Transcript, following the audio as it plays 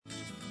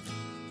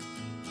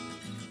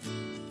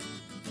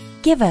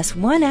Give us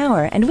 1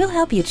 hour and we'll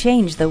help you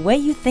change the way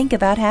you think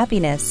about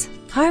happiness.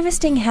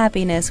 Harvesting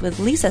Happiness with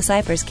Lisa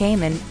Cypers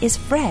Kamen is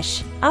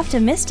fresh,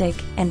 optimistic,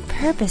 and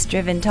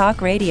purpose-driven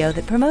talk radio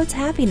that promotes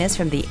happiness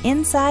from the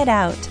inside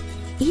out.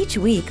 Each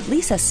week,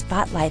 Lisa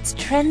spotlights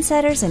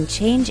trendsetters and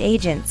change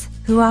agents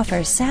who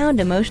offer sound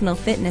emotional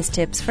fitness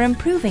tips for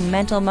improving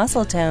mental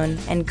muscle tone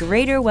and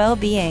greater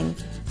well-being.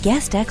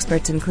 Guest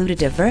experts include a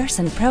diverse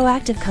and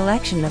proactive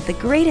collection of the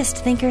greatest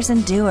thinkers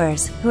and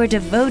doers who are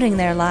devoting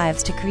their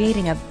lives to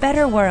creating a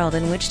better world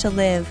in which to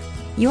live.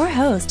 Your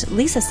host,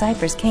 Lisa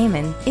Cypers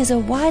Kamen, is a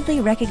widely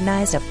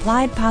recognized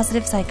applied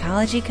positive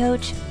psychology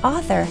coach,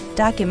 author,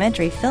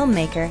 documentary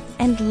filmmaker,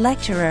 and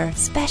lecturer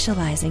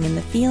specializing in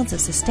the fields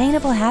of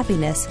sustainable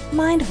happiness,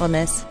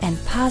 mindfulness, and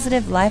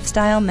positive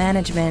lifestyle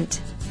management.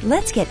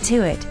 Let's get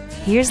to it.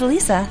 Here's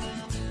Lisa.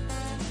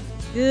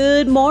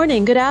 Good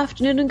morning, good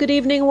afternoon, and good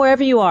evening,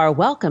 wherever you are.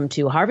 Welcome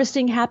to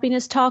Harvesting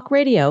Happiness Talk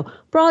Radio,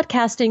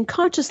 broadcasting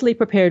consciously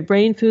prepared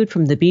brain food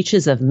from the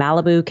beaches of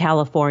Malibu,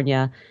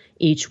 California.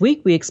 Each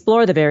week, we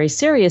explore the very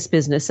serious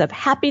business of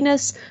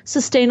happiness,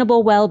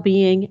 sustainable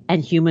well-being,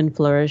 and human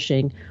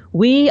flourishing.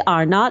 We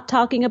are not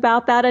talking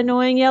about that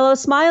annoying yellow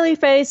smiley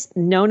face.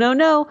 No, no,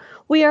 no.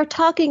 We are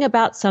talking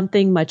about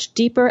something much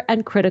deeper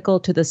and critical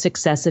to the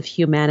success of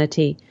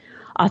humanity.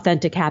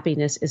 Authentic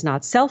happiness is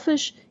not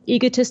selfish,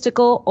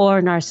 egotistical, or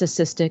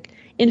narcissistic.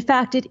 In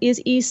fact, it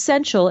is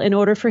essential in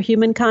order for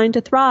humankind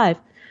to thrive.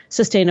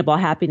 Sustainable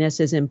happiness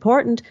is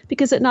important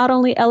because it not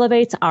only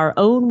elevates our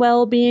own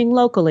well-being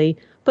locally,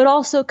 but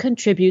also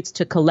contributes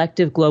to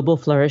collective global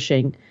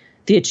flourishing.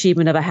 The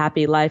achievement of a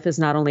happy life is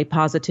not only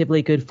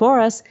positively good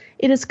for us,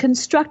 it is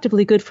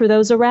constructively good for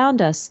those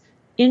around us.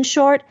 In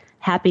short,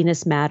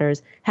 happiness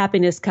matters.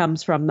 Happiness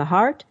comes from the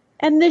heart,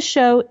 and this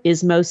show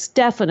is most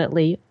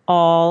definitely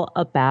all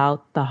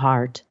about the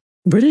heart.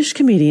 British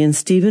comedian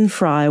Stephen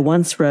Fry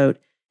once wrote,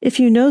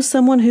 "If you know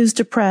someone who's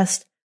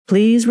depressed,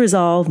 please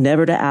resolve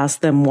never to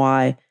ask them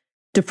why.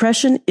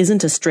 Depression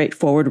isn't a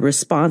straightforward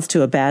response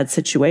to a bad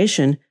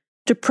situation.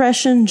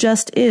 Depression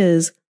just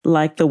is,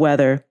 like the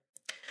weather.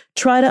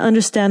 Try to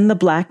understand the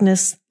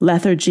blackness,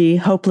 lethargy,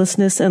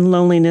 hopelessness, and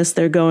loneliness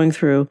they're going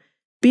through.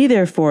 Be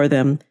there for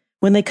them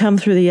when they come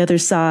through the other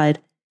side.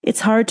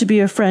 It's hard to be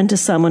a friend to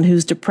someone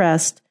who's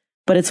depressed,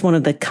 but it's one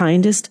of the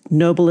kindest,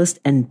 noblest,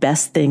 and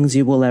best things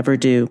you will ever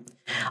do."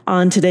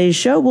 On today's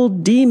show, we'll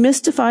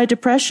demystify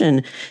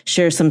depression,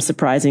 share some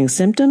surprising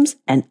symptoms,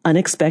 and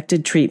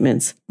unexpected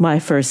treatments. My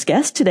first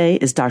guest today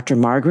is Dr.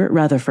 Margaret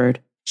Rutherford.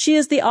 She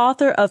is the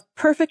author of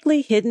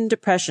Perfectly Hidden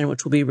Depression,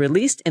 which will be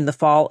released in the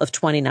fall of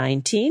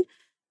 2019.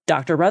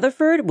 Dr.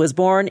 Rutherford was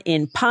born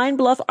in Pine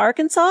Bluff,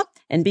 Arkansas,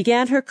 and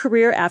began her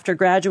career after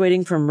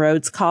graduating from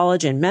Rhodes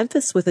College in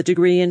Memphis with a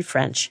degree in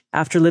French.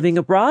 After living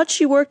abroad,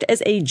 she worked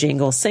as a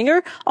jingle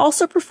singer,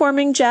 also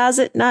performing jazz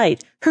at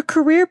night. Her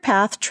career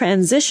path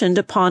transitioned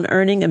upon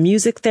earning a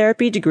music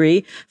therapy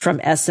degree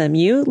from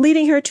SMU,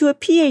 leading her to a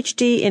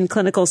PhD in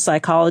clinical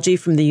psychology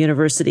from the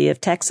University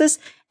of Texas.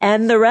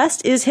 And the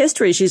rest is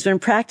history. She's been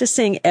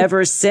practicing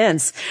ever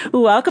since.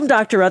 Welcome,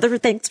 Dr.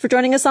 Rutherford. Thanks for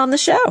joining us on the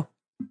show.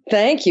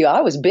 Thank you.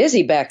 I was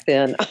busy back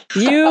then.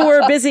 You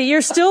were busy.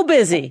 You're still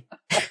busy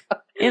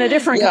in a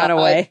different kind of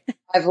way.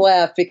 I've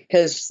laughed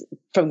because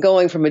from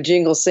going from a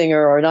jingle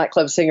singer or a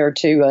nightclub singer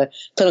to a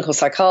clinical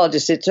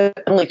psychologist,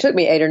 only took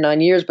me 8 or 9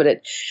 years, but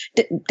it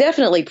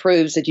definitely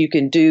proves that you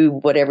can do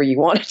whatever you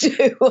want to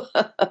do.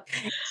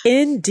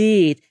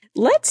 Indeed.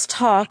 Let's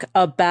talk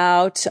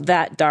about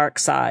that dark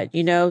side,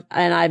 and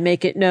I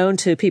make it known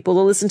to people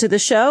who listen to the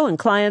show and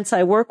clients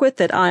I work with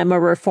that I'm a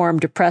reformed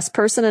depressed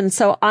person. And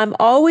so I'm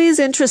always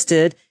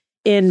interested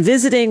in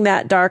visiting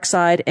that dark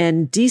side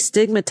and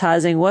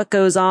destigmatizing what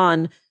goes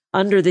on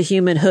under the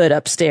human hood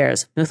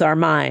upstairs with our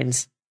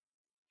minds.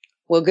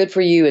 Well, good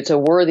for you. It's a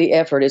worthy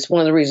effort. It's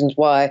one of the reasons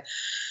why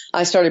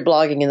I started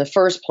blogging in the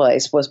first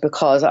place, was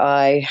because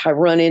I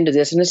run into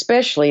this, and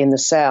especially in the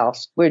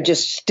South, we're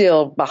just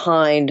still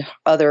behind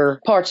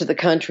other parts of the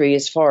country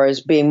as far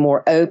as being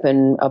more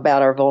open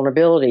about our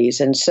vulnerabilities.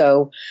 And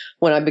so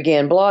when I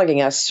began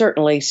blogging, I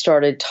certainly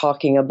started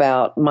talking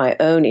about my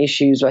own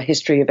issues, a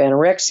history of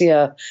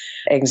anorexia,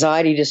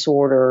 anxiety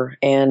disorder,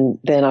 and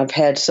then I've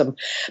had some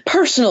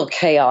personal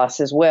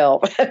chaos as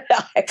well.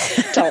 I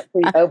talk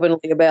pretty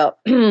openly about.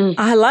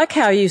 I like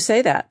how you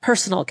say that,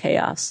 personal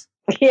chaos.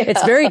 Yeah.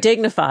 It's very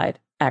dignified,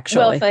 actually.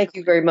 Well, thank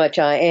you very much.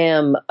 I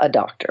am a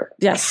doctor.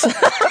 Yes.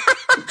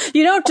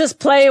 You don't just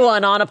play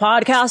one on a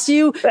podcast.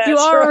 You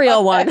are right. A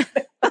real one.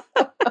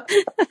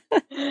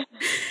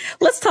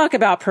 Let's talk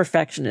about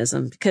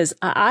perfectionism, because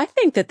I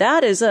think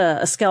that is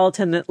a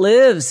skeleton that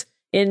lives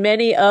in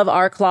many of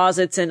our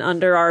closets and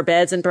under our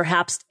beds and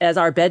perhaps as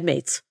our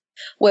bedmates.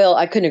 Well,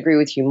 I couldn't agree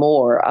with you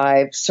more.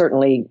 I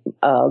certainly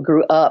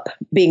grew up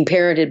being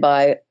parented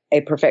by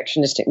a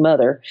perfectionistic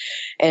mother.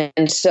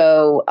 And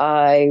so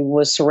I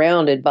was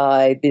surrounded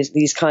by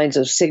these kinds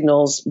of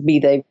signals, be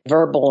they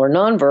verbal or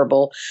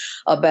nonverbal,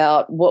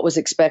 about what was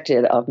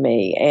expected of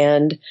me.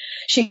 And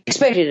she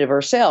expected it of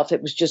herself.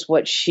 It was just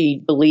what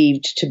she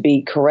believed to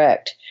be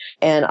correct.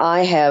 And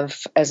I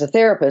have, as a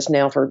therapist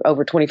now for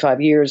over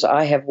 25 years,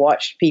 I have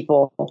watched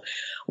people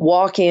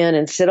walk in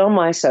and sit on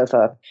my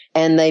sofa,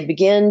 and they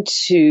begin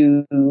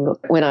to,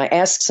 when I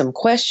ask some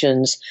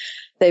questions,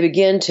 they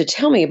begin to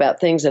tell me about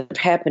things that have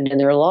happened in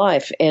their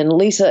life. And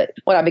Lisa,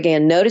 what I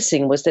began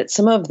noticing was that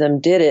some of them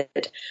did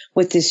it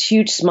with this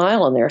huge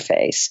smile on their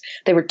face.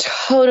 They were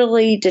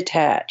totally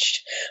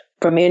detached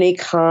from any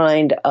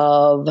kind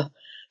of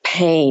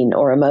pain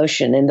or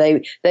emotion, and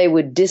they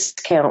would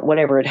discount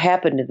whatever had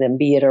happened to them,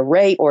 be it a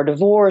rape or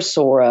divorce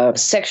or a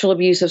sexual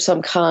abuse of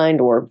some kind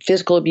or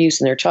physical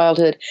abuse in their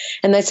childhood.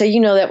 And they'd say,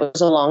 that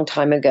was a long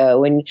time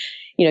ago, and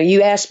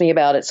you asked me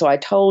about it, so I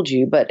told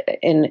you. But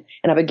and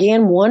I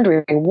began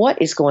wondering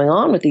what is going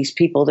on with these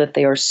people that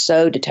they are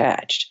so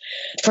detached.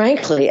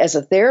 Frankly, as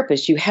a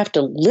therapist, you have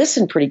to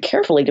listen pretty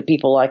carefully to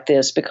people like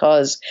this,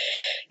 because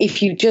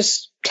if you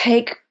just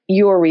take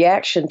your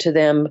reaction to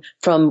them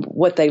from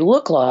what they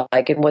look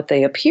like and what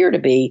they appear to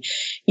be,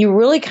 you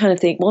really kind of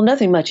think, well,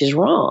 nothing much is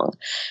wrong.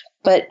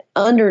 But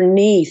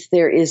underneath,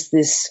 there is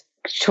this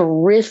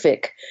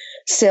terrific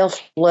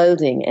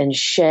self-loathing and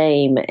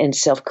shame and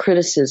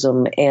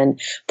self-criticism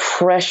and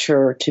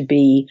pressure to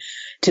be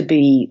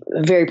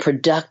very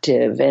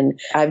productive. And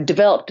I've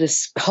developed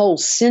this whole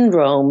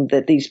syndrome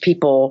that these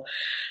people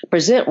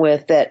present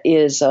with that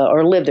is,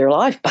 or live their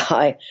life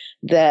by,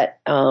 that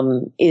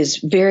is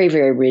very,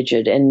 very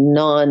rigid and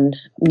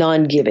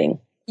non-giving.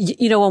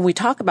 When we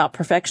talk about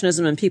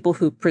perfectionism and people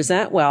who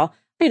present well,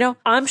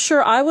 I'm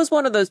sure I was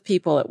one of those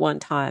people at one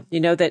time,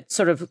 that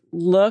sort of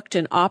looked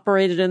and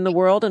operated in the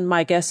world. And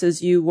my guess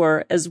is you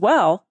were as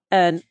well.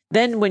 And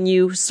then when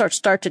you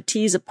start to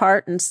tease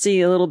apart and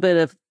see a little bit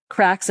of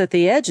cracks at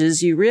the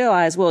edges, you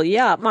realize, well,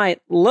 yeah, it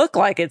might look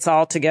like it's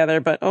all together,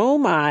 but oh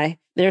my,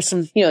 there's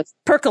some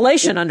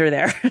percolation under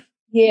there.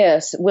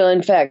 Yes. Well,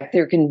 in fact,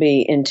 there can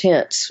be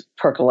intense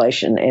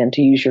percolation, and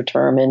to use your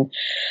term. And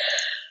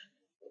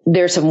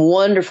there's some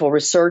wonderful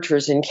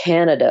researchers in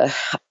Canada,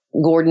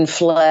 Gordon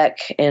Fleck,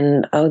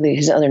 and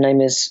his other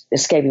name is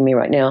escaping me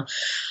right now.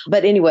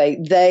 But anyway,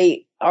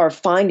 they are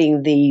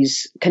finding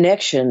these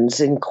connections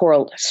and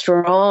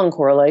strong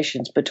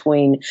correlations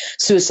between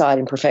suicide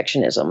and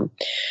perfectionism.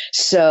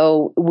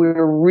 So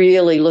we're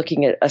really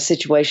looking at a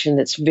situation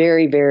that's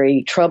very,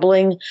 very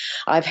troubling.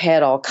 I've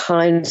had all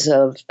kinds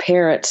of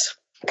parents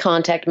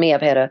contact me.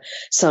 I've had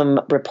some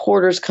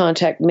reporters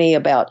contact me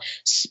about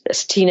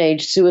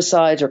teenage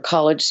suicides or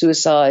college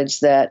suicides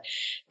that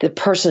the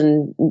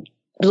person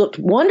looked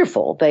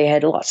wonderful. They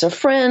had lots of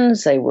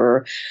friends. They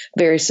were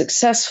very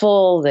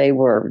successful. They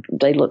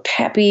looked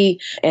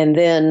happy. And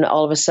then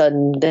all of a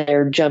sudden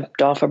they're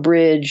jumped off a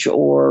bridge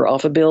or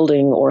off a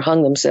building or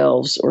hung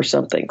themselves or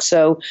something.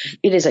 So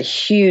it is a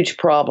huge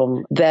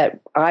problem that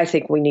I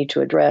think we need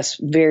to address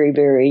very,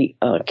 very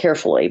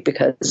carefully,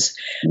 because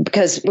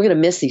we're going to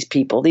miss these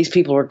people. These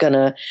people are going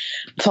to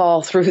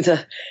fall through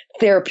the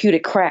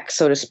therapeutic cracks,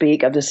 so to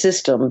speak, of the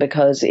system,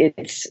 because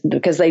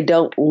they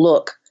don't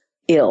look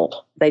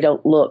ill. They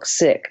don't look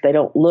sick. They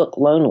don't look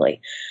lonely,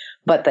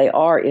 but they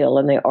are ill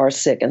and they are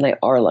sick and they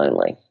are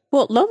lonely.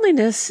 Well,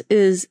 loneliness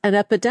is an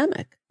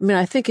epidemic. I mean,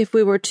 I think if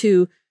we were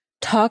to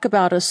talk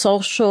about a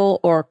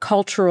social or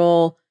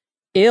cultural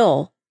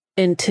ill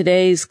in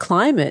today's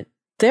climate,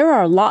 there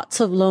are lots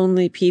of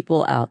lonely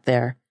people out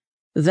there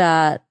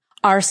that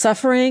are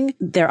suffering.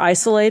 They're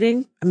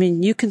isolating. I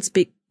mean, you can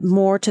speak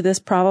more to this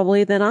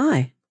probably than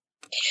I.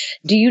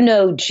 Do you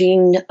know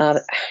Jean?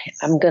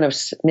 I'm going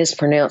to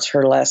mispronounce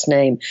her last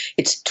name.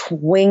 It's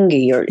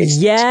Twenge, or it's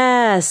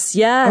yes.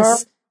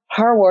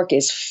 Her work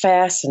is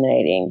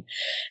fascinating,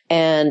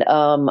 and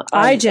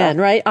iGen,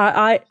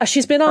 right?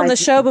 She's been on the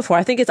show before.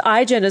 I think it's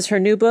iGen is her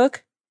new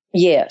book.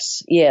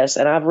 Yes,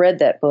 and I've read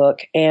that book,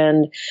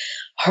 and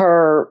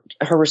her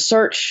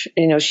research,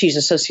 she's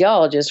a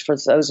sociologist, for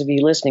those of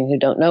you listening who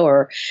don't know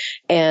her,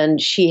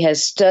 and she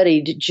has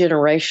studied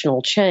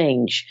generational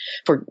change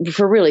for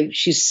really,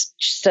 she's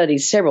studied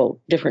several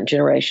different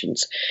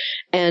generations,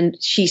 and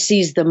she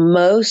sees the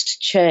most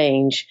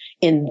change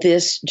in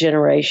this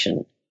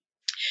generation.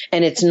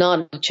 And it's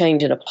not a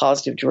change in a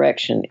positive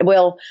direction.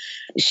 Well,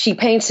 she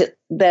paints it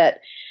that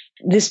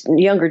this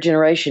younger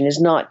generation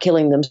is not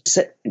killing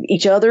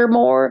each other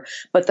more,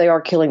 but they are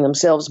killing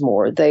themselves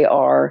more.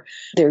 Their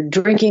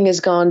drinking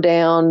has gone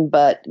down,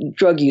 but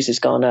drug use has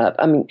gone up.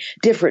 I mean,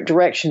 different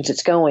directions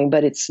it's going,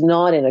 but it's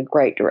not in a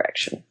great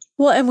direction.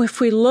 Well, and if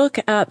we look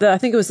at I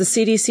think it was the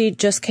CDC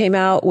just came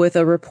out with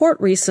a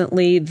report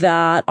recently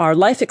that our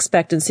life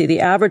expectancy, the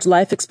average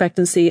life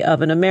expectancy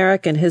of an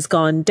American has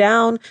gone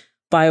down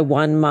by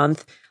 1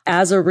 month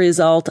as a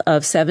result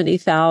of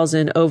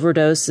 70,000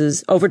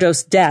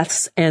 overdose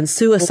deaths and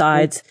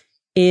suicides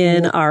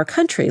in our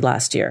country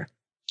last year.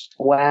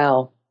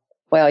 Wow.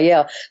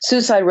 Yeah.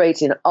 Suicide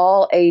rates in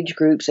all age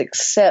groups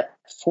except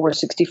for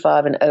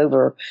 65 and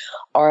over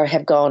are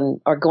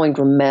going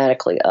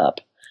dramatically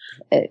up.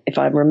 If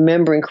I'm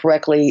remembering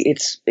correctly,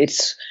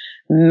 it's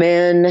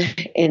men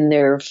in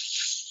their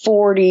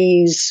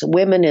 40s,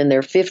 women in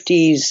their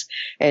 50s,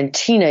 and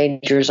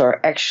teenagers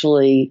are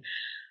actually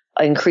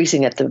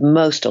increasing at the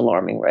most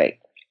alarming rate.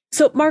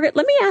 So, Margaret,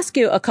 let me ask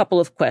you a couple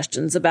of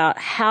questions about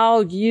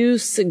how you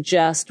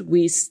suggest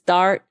we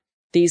start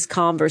these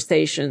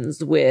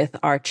conversations with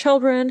our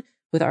children,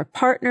 with our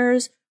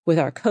partners, with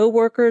our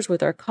coworkers,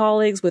 with our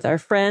colleagues, with our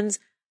friends.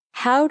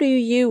 How do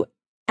you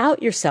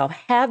out yourself,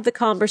 have the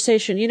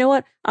conversation? You know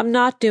what? I'm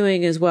not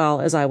doing as well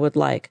as I would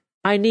like.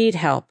 I need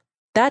help.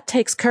 That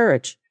takes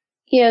courage.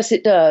 Yes,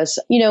 it does.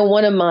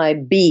 One of my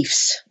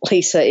beefs,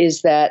 Lisa,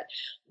 is that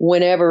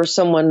whenever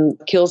someone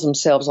kills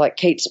themselves, like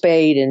Kate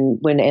Spade and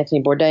when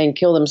Anthony Bourdain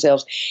killed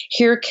themselves,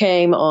 here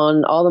came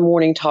on all the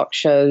morning talk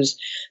shows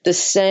the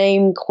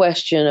same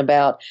question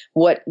about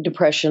what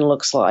depression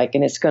looks like.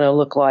 And it's going to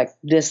look like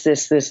this,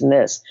 and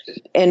this,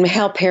 and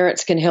how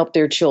parents can help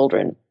their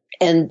children.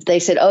 And they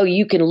said, oh,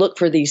 you can look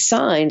for these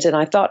signs. And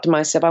I thought to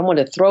myself, I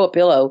wanted to throw a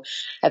pillow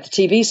at the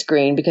TV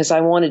screen because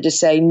I wanted to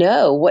say,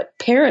 no, what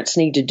parents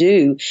need to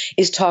do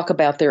is talk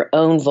about their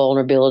own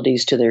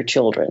vulnerabilities to their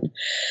children.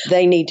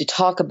 They need to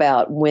talk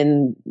about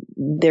when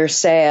they're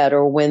sad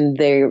or when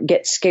they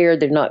get scared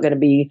they're not going to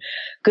be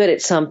good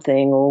at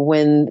something,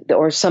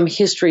 or some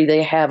history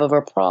they have of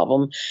a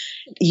problem.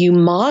 You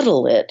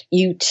model it.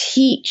 You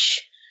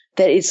teach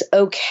that it's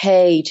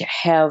okay to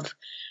have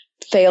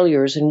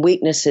failures and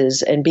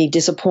weaknesses and be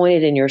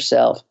disappointed in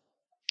yourself,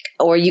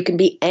 or you can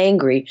be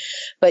angry,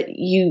 but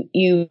you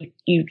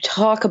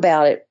talk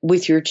about it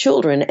with your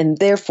children, and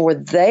therefore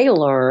they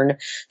learn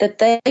that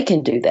they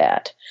can do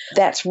that.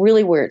 That's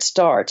really where it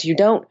starts. You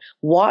don't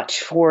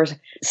watch for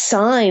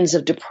signs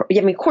of depression.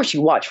 I mean, of course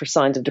you watch for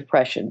signs of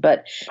depression,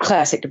 but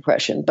classic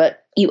depression,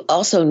 but you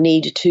also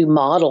need to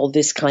model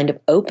this kind of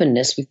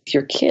openness with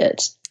your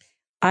kids.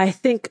 I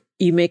think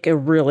you make a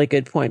really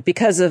good point.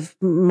 Because of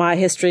my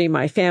history,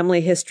 my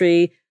family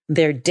history,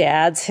 their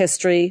dad's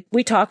history,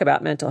 we talk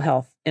about mental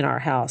health in our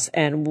house,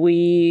 and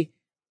we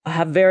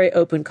have very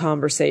open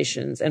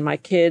conversations, and my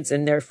kids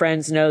and their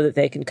friends know that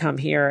they can come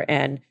here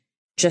and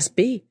just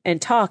be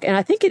and talk. And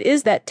I think it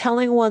is that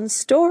telling one's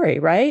story,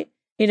 right?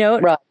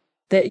 Right.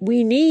 That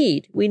we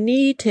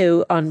need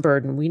to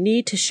unburden. We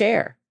need to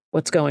share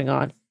what's going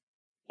on.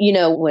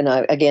 When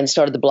I, again,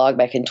 started the blog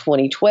back in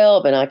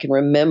 2012, and I can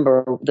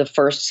remember the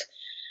first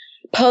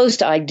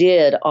post I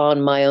did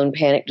on my own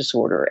panic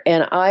disorder.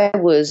 And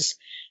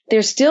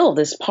there's still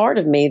this part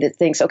of me that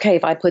thinks, okay,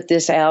 if I put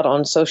this out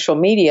on social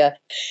media,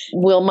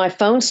 will my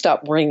phone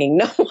stop ringing?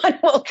 No one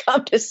will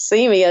come to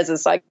see me as a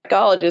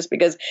psychologist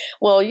because,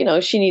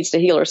 she needs to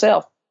heal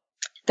herself.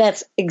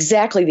 That's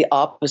exactly the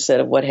opposite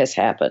of what has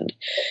happened.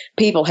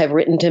 People have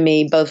written to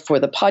me both for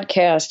the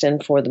podcast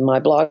and for my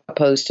blog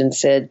post and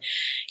said,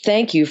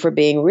 thank you for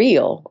being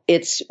real.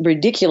 It's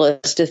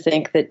ridiculous to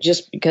think that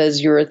just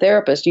because you're a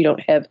therapist, you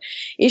don't have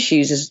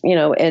issues,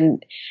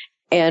 and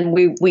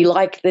we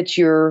like that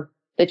you're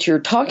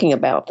talking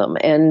about them.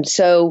 And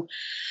so,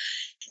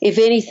 if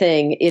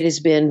anything, it has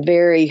been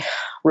very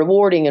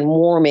rewarding and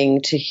warming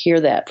to hear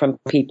that from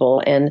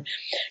people. And,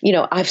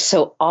 I've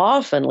so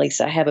often,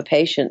 Lisa, I have a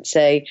patient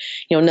say,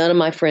 none of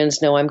my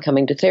friends know I'm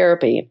coming to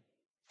therapy.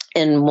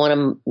 And one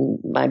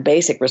of my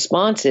basic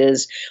response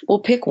is, well,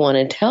 pick one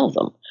and tell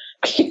them.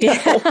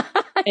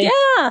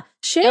 Yeah,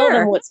 share. Tell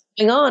them what's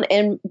going on.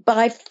 And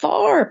by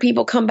far,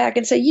 people come back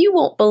and say, you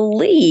won't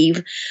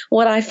believe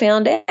what I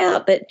found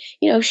out, that,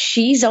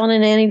 she's on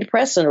an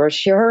antidepressant, or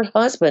her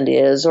husband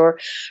is, or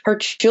her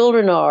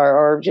children are,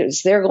 or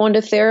they're going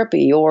to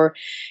therapy, or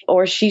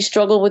she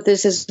struggled with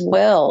this as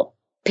well.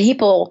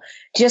 People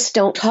just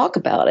don't talk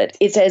about it.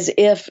 It's as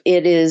if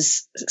it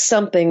is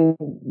something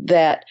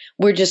that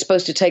we're just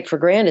supposed to take for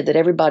granted, that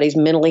everybody's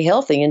mentally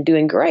healthy and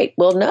doing great.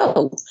 Well,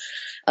 no.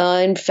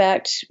 In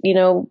fact,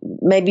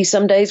 maybe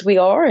some days we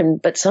are,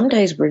 but some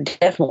days we're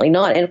definitely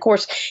not. And of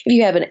course, if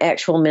you have an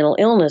actual mental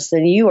illness,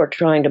 then you are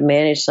trying to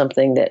manage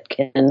something that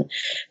can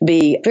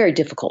be very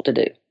difficult to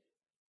do.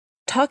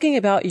 Talking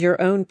about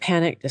your own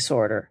panic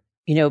disorder,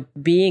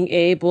 being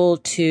able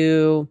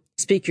to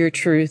speak your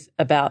truth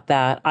about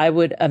that, I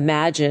would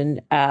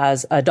imagine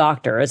as a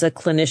doctor, as a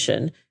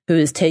clinician who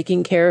is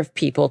taking care of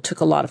people,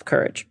 took a lot of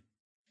courage.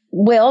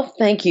 Well,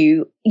 thank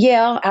you.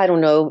 Yeah, I don't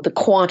know the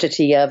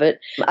quantity of it.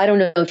 I don't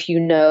know if you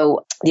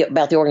know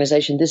about the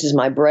organization. This Is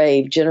My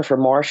Brave. Jennifer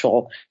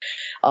Marshall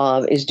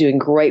is doing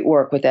great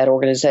work with that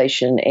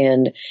organization.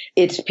 And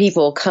it's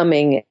people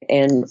coming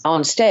and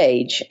on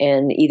stage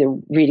and either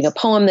reading a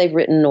poem they've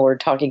written or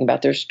talking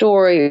about their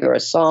story or a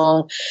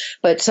song,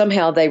 but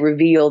somehow they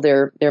reveal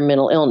their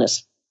mental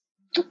illness.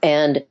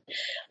 And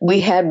we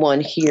had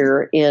one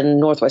here in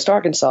Northwest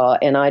Arkansas,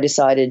 and I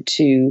decided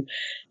to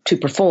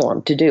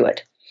perform, to do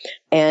it.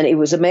 And it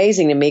was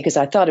amazing to me because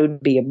I thought it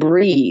would be a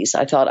breeze.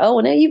 I thought, oh,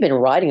 now you've been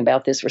writing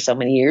about this for so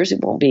many years, it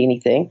won't be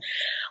anything.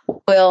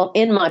 Well,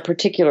 in my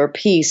particular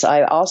piece,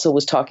 I also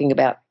was talking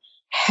about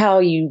how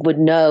you would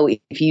know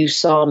if you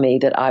saw me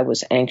that I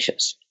was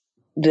anxious.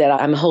 that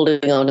I'm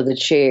holding onto the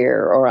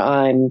chair, or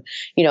I'm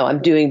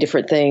doing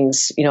different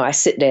things. I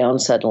sit down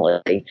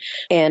suddenly.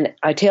 And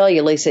I tell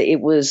you, Lisa,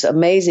 it was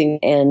amazing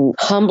and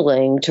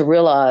humbling to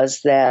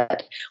realize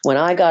that when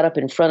I got up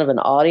in front of an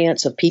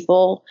audience of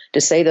people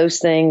to say those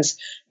things,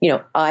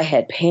 I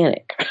had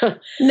panic.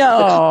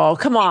 No,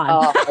 come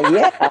on.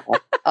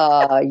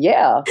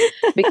 Yeah,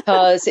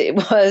 because it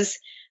was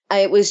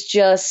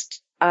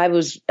just, I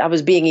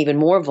was being even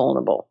more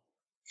vulnerable.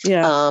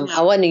 Yeah.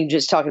 I wasn't even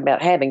just talking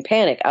about having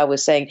panic. I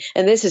was saying,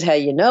 and this is how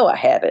you know I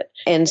have it.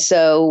 And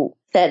so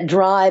that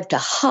drive to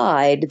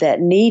hide,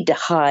 that need to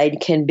hide,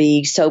 can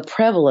be so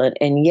prevalent.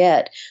 And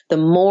yet the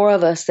more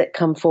of us that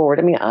come forward,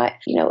 I mean, I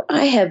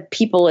have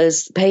people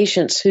as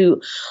patients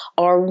who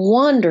are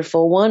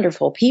wonderful,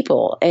 wonderful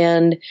people.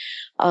 And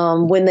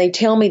when they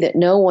tell me that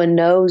no one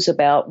knows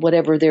about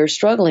whatever they're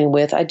struggling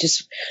with, I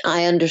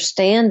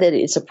understand that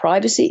it's a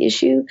privacy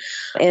issue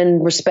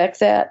and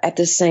respect that. At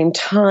the same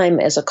time,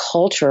 as a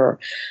culture,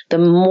 the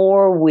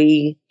more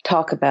we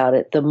talk about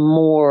it, the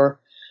more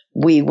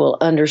we will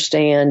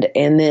understand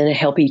and then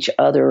help each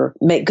other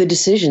make good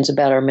decisions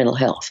about our mental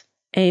health.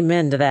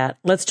 Amen to that.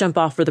 Let's jump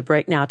off for the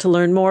break now. To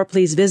learn more,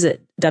 please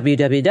visit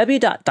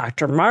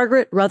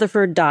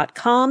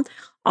www.drmargaretrutherford.com.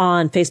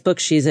 On Facebook,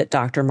 she's at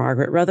Dr.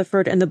 Margaret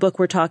Rutherford. And the book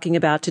we're talking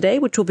about today,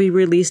 which will be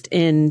released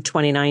in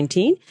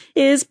 2019,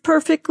 is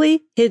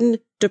Perfectly Hidden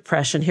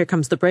Depression. Here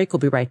comes the break. We'll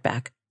be right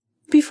back.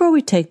 Before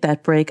we take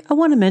that break, I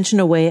want to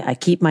mention a way I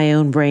keep my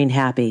own brain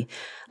happy.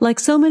 Like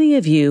so many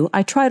of you,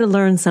 I try to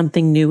learn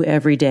something new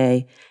every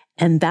day.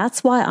 And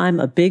that's why I'm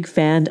a big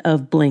fan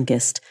of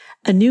Blinkist,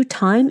 a new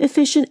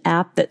time-efficient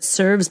app that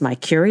serves my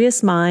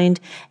curious mind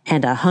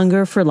and a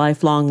hunger for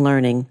lifelong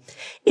learning.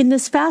 In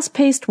this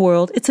fast-paced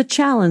world, it's a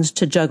challenge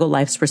to juggle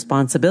life's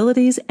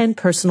responsibilities and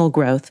personal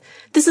growth.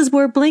 This is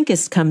where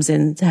Blinkist comes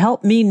in to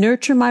help me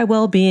nurture my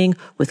well-being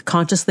with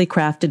consciously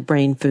crafted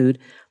brain food.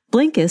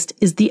 Blinkist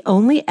is the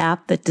only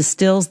app that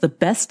distills the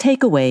best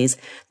takeaways,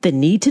 the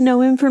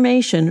need-to-know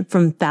information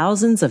from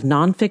thousands of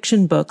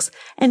nonfiction books,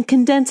 and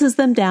condenses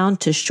them down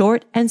to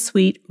short and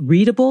sweet,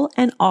 readable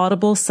and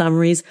audible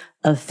summaries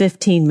of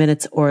 15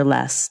 minutes or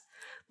less.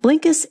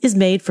 Blinkist is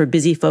made for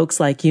busy folks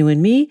like you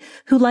and me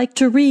who like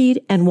to read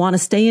and want to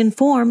stay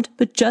informed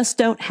but just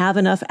don't have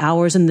enough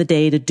hours in the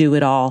day to do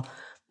it all.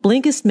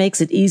 Blinkist makes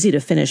it easy to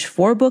finish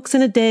 4 books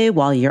in a day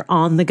while you're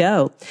on the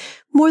go.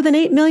 More than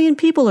 8 million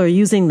people are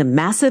using the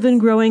massive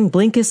and growing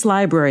Blinkist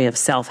library of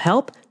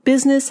self-help,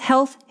 business,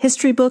 health,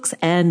 history books,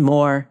 and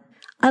more.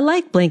 I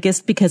like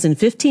Blinkist because in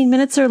 15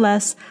 minutes or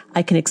less,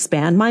 I can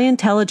expand my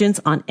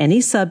intelligence on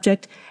any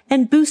subject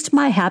and boost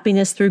my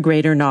happiness through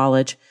greater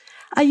knowledge.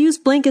 I use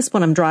Blinkist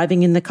when I'm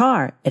driving in the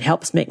car. It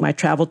helps make my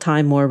travel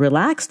time more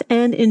relaxed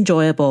and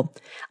enjoyable.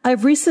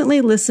 I've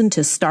recently listened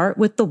to Start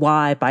with the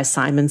Why by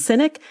Simon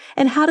Sinek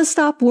and How to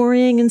Stop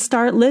Worrying and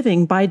Start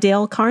Living by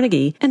Dale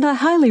Carnegie, and I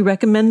highly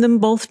recommend them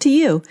both to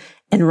you.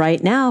 And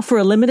right now, for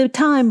a limited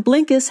time,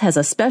 Blinkist has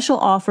a special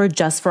offer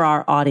just for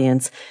our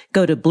audience.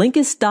 Go to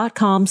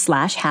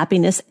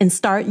Blinkist.com/happiness and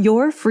start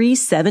your free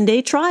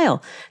 7-day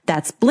trial.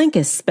 That's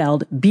Blinkist,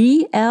 spelled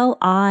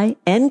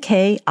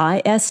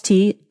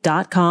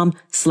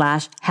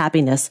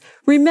BLINKIST.com/happiness.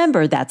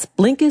 Remember, that's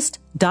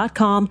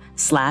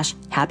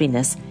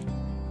Blinkist.com/happiness.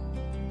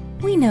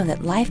 We know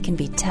that life can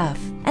be tough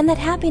and that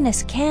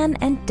happiness can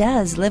and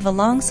does live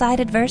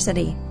alongside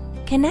adversity.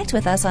 Connect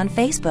with us on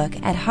Facebook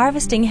at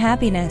Harvesting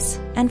Happiness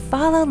and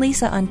follow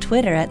Lisa on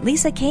Twitter at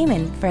Lisa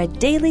Kamen for a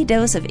daily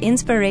dose of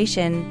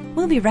inspiration.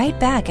 We'll be right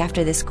back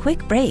after this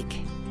quick break.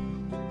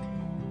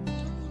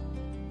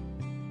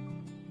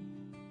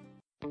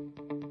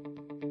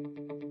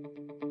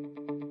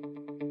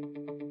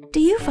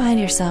 Do you find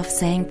yourself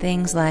saying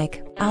things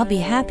like, "I'll be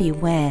happy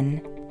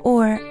when,"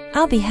 or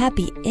 "I'll be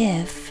happy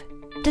if"?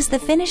 Does the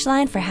finish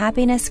line for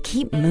happiness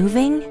keep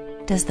moving?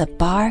 Does the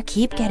bar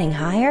keep getting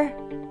higher?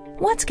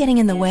 What's getting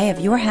in the way of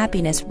your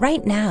happiness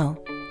right now?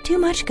 Too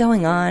much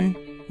going on?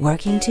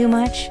 Working too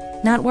much?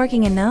 Not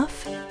working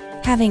enough?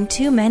 Having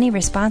too many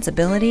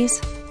responsibilities?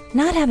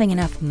 Not having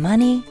enough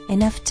money,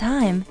 enough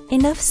time,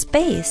 enough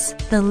space?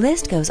 The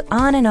list goes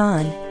on and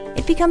on.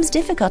 It becomes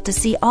difficult to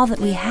see all that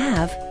we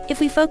have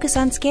if we focus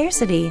on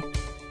scarcity.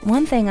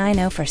 One thing I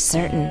know for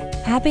certain,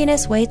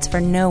 happiness waits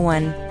for no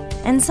one,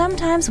 and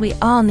sometimes we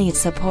all need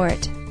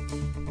support.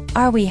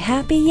 Are We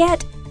Happy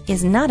Yet?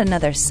 Is not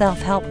another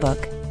self-help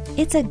book.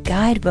 It's a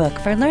guidebook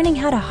for learning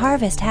how to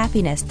harvest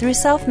happiness through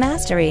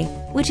self-mastery,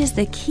 which is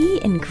the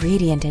key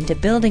ingredient into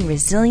building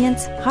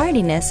resilience,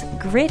 hardiness,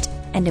 grit,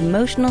 and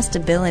emotional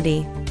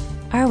stability.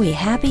 Are We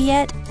Happy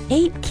Yet?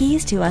 8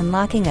 Keys to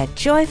Unlocking a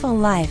Joyful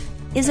Life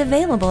is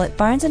available at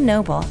Barnes &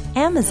 Noble,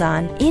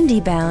 Amazon,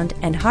 IndieBound,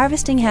 and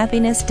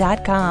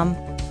HarvestingHappiness.com.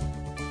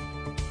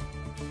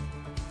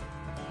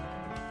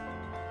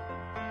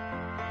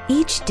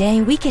 Each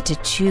day we get to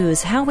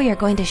choose how we are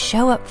going to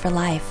show up for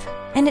life.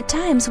 And at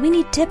times, we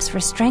need tips for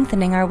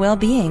strengthening our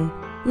well-being.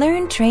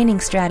 Learn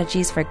training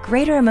strategies for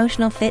greater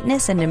emotional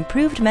fitness and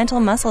improved mental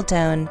muscle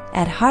tone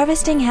at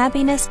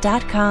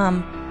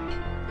HarvestingHappiness.com.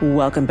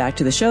 Welcome back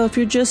to the show. If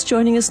you're just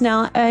joining us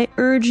now, I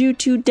urge you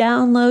to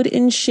download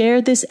and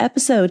share this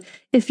episode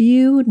if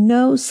you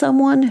know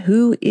someone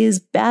who is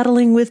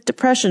battling with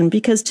depression,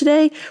 because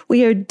today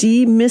we are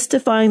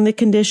demystifying the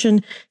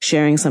condition,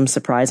 sharing some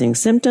surprising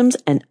symptoms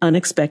and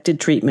unexpected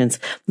treatments.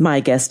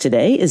 My guest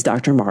today is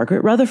Dr.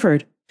 Margaret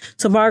Rutherford.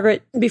 So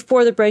Margaret,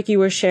 before the break, you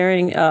were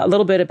sharing a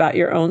little bit about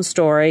your own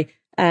story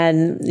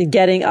and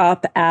getting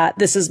up at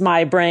This Is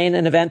My Brain,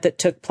 an event that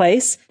took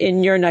place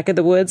in your neck of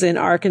the woods in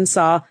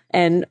Arkansas,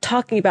 and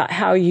talking about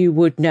how you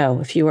would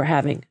know if you were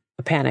having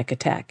a panic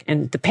attack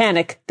and the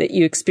panic that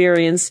you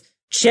experienced,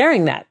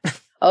 sharing that.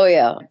 Oh,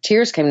 yeah.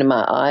 Tears came to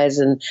my eyes,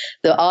 and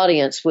the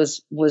audience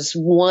was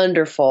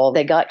wonderful.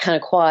 They got kind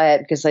of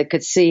quiet because they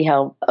could see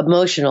how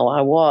emotional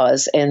I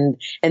was.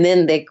 And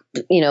then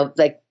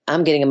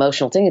I'm getting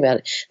emotional thinking about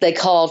it. They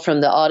called from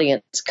the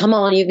audience, "Come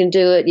on, you can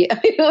do it."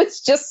 It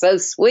was just so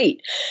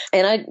sweet.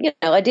 And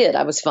I did.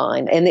 I was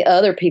fine. And the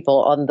other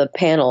people on the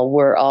panel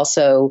were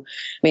also,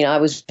 I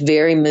was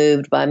very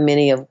moved by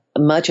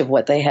much of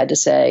what they had to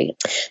say.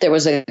 There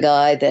was a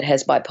guy that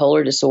has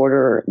bipolar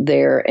disorder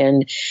there,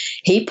 and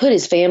he put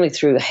his family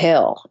through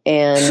hell.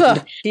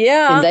 And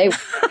yeah,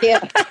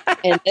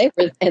 and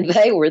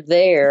they were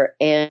there,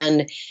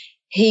 and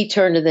he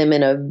turned to them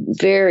in a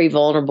very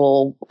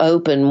vulnerable,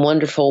 open,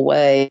 wonderful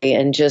way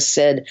and just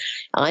said,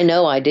 "I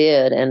know I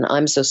did, and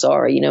I'm so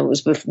sorry." It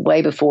was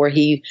way before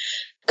he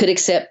could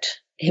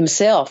accept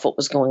himself what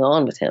was going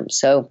on with him.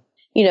 So,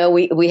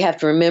 we have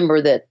to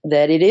remember that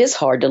it is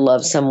hard to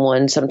love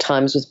someone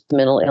sometimes with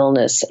mental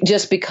illness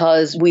just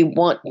because we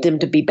want them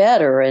to be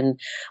better. And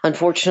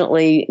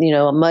unfortunately,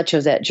 much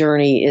of that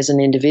journey is an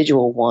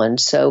individual one.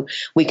 So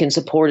we can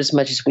support as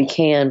much as we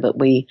can, but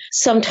we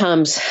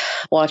sometimes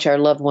watch our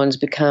loved ones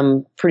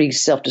become pretty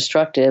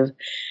self-destructive.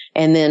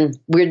 And then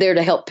we're there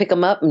to help pick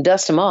them up and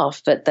dust them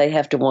off, but they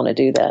have to want to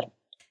do that.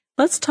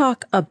 Let's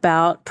talk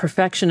about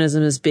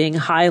perfectionism as being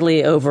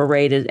highly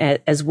overrated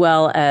as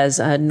well as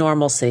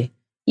normalcy.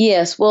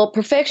 Yes. Well,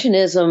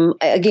 perfectionism,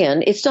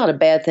 again, it's not a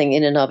bad thing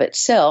in and of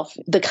itself.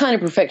 The kind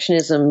of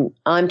perfectionism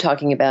I'm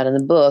talking about in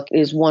the book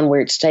is one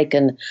where it's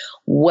taken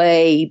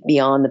way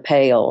beyond the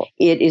pale.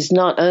 It is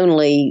not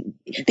only,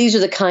 these are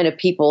the kind of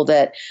people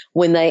that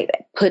when they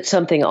put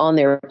something on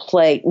their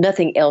plate,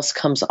 nothing else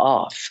comes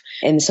off.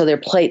 And so their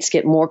plates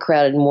get more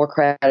crowded, more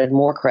crowded,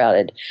 more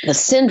crowded. The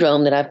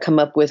syndrome that I've come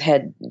up with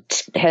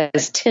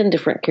has 10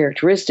 different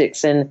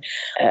characteristics. And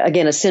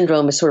again, a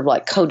syndrome is sort of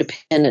like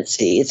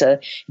codependency. It's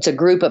a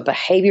group of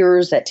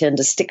behaviors that tend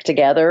to stick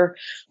together,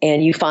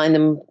 and you find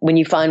them, when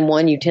you find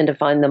one, you tend to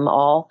find them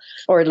all,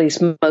 or at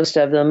least most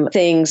of them.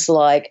 Things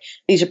like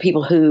these are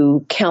people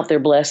who count their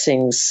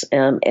blessings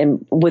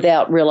and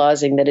without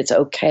realizing that it's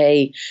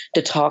okay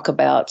to talk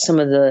about some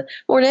of the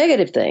more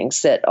negative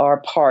things that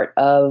are part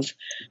of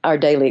our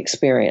daily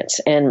experience.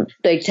 And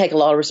they take a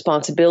lot of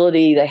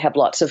responsibility. They have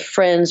lots of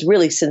friends,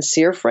 really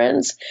sincere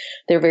friends.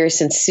 They're very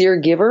sincere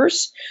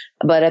givers.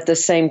 But at the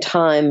same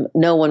time,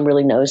 no one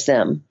really knows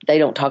them. They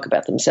don't talk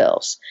about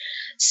themselves.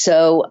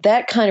 So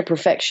that kind of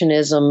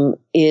perfectionism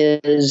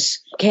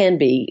can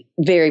be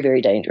very,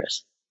 very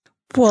dangerous.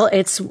 Well,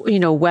 it's,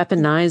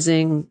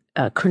 weaponizing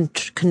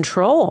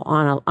control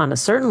on a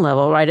certain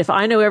level, right? If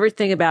I know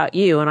everything about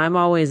you and I'm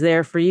always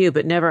there for you,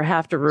 but never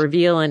have to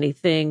reveal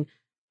anything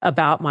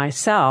about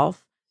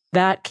myself,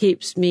 that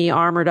keeps me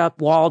armored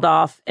up, walled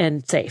off,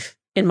 and safe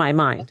in my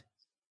mind.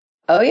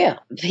 Oh, yeah.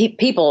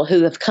 People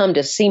who have come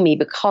to see me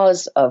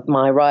because of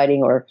my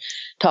writing or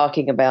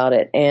talking about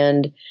it.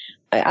 And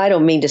I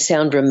don't mean to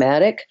sound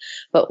dramatic,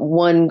 but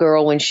one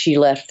girl, when she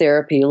left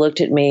therapy, looked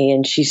at me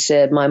and she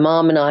said, "My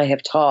mom and I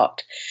have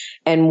talked,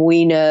 and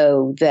we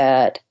know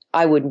that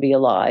I wouldn't be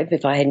alive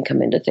if I hadn't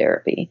come into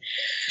therapy."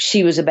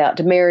 She was about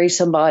to marry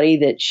somebody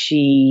that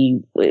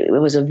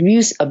it was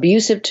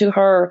abusive to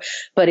her,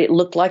 but it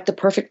looked like the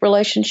perfect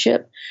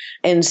relationship.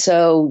 And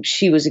so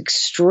she was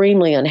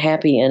extremely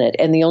unhappy in it.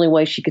 And the only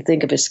way she could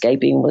think of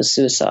escaping was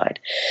suicide.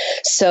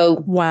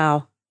 So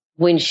wow.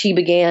 When she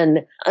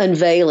began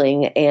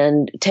unveiling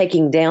and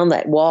taking down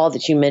that wall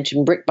that you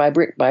mentioned, brick by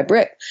brick by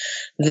brick,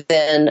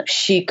 then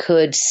she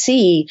could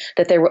see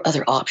that there were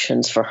other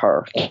options for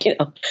her,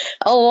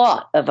 a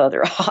lot of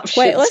other options.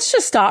 Wait, let's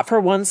just stop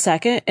for 1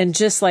 second and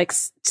just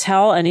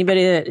tell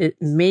anybody that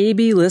may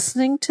be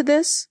listening to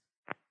this,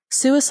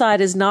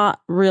 suicide is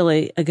not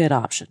really a good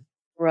option.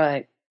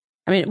 Right.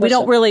 We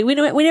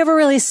never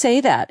really say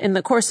that in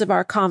the course of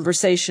our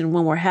conversation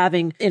when we're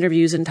having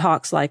interviews and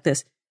talks like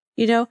this.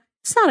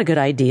 It's not a good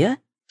idea.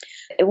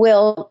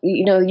 Well,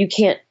 you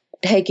can't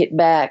take it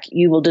back.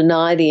 You will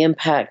deny the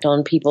impact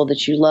on people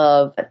that you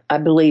love. I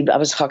believe I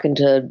was talking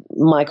to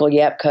Michael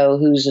Yapko,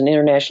 who's an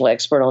international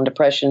expert on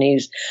depression. I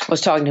was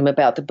talking to him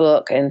about the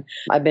book, and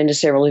I've been to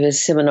several of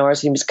his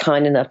seminars. He was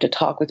kind enough to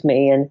talk with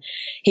me, and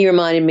he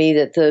reminded me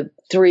that the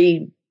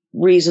 3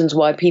 reasons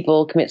why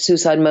people commit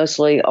suicide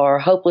mostly are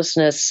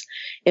hopelessness,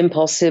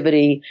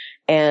 impulsivity,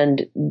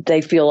 and they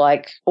feel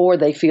like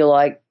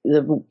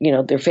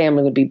their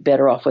family would be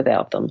better off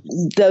without them.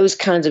 Those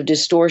kinds of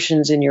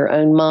distortions in your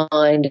own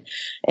mind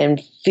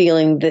and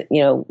feeling that,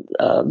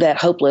 that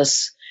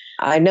hopeless.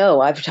 I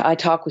know I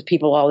talk with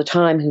people all the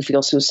time who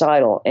feel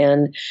suicidal,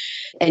 and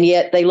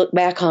yet they look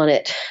back on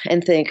it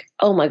and think,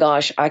 oh my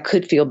gosh, I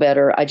could feel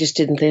better. I just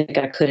didn't think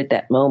I could at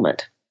that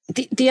moment.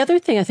 The other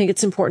thing I think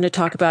it's important to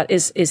talk about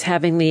is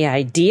having the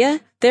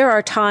idea. There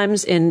are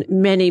times in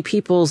many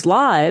people's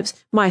lives,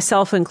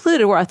 myself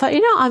included, where I thought,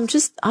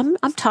 I'm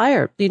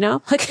tired,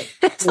 like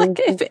it's like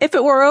if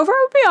it were over, it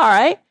would be all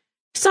right.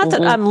 It's not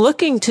that I'm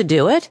looking to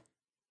do it.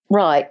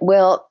 Right.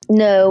 Well,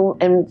 no.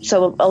 And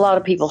so a lot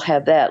of people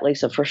have that,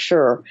 Lisa, for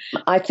sure.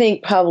 I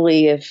think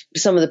probably if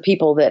some of the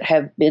people that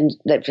have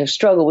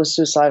struggled with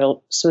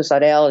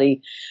suicidality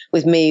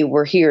with me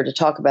were here to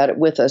talk about it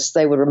with us,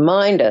 they would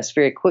remind us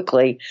very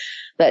quickly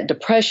that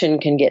depression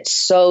can get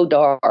so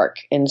dark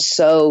and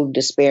so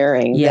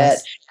despairing that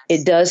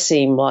it does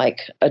seem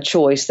like a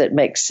choice that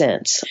makes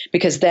sense,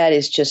 because that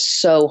is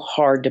just so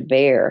hard to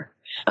bear.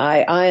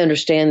 I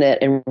understand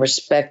that and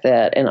respect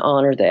that and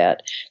honor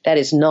that. That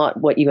is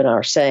not what you and I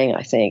are saying,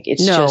 I think.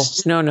 It's No.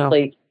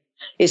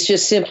 It's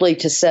just simply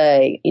to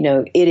say,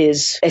 it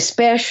is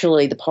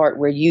especially the part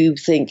where you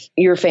think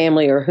your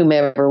family or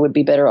whomever would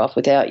be better off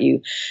without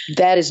you.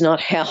 That is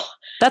not how.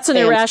 That's an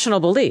irrational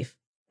belief.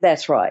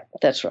 That's right.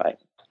 That's right.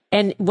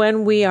 And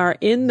when we are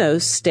in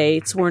those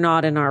states, we're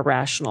not in our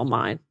rational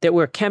mind, that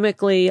we're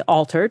chemically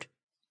altered.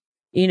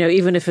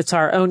 Even if it's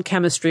our own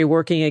chemistry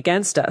working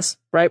against us,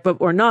 right? But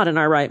we're not in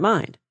our right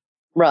mind.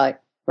 Right.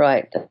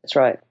 That's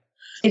right.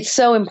 It's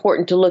so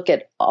important to look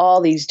at all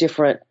these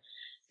different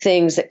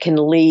things that can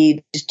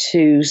lead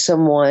to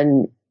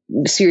someone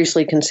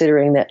seriously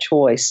considering that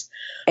choice.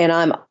 And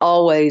I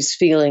always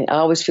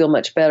feel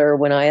much better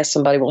when I ask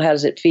somebody, well, how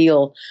does it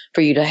feel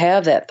for you to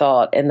have that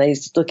thought? And they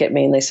look at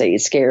me and they say, it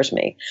scares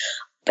me.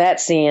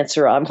 That's the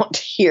answer I want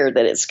to hear,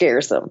 that it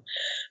scares them.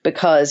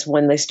 Because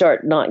when they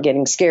start not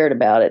getting scared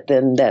about it,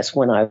 then that's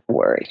when I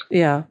worry.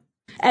 Yeah.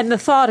 And the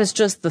thought is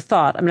just the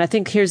thought. I mean, I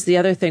think here's the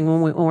other thing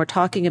when we're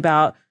talking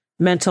about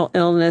mental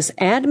illness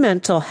and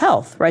mental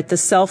health, right? The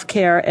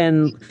self-care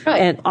and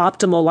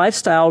optimal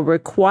lifestyle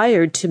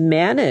required to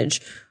manage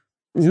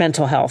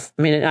mental health.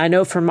 I mean, I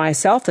know for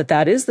myself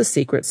that is the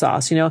secret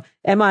sauce.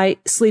 Am I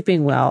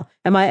sleeping well?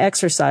 Am I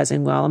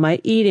exercising well? Am I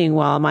eating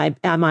well?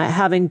 Am I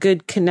having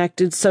good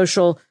connected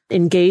social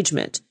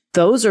engagement?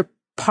 Those are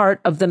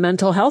part of the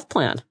mental health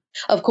plan.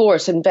 Of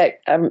course. In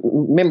fact, I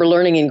remember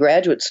learning in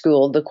graduate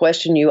school, the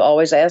question you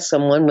always ask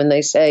someone when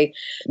they say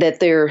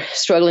that they're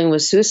struggling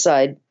with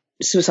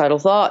suicidal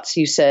thoughts,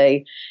 you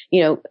say,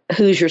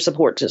 who's your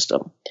support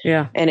system?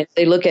 Yeah. And if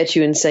they look at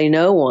you and say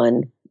no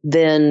one,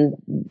 then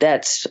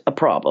that's a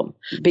problem,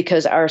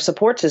 because our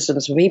support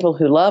systems, people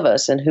who love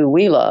us and who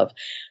we love,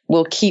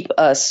 will keep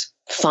us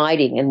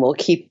fighting and will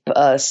keep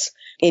us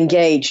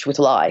engaged with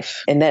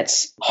life. And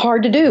that's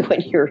hard to do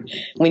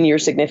when you're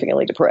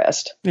significantly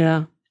depressed.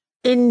 Yeah.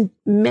 In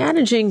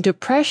managing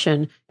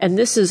depression, and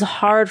this is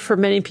hard for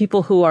many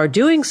people who are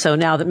doing so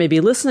now that may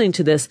be listening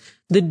to this,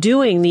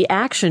 the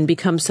action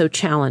becomes so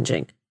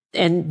challenging.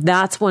 And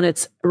that's when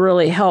it's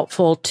really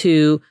helpful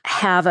to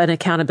have an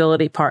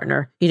accountability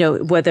partner,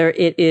 whether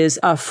it is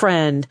a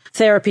friend.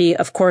 Therapy,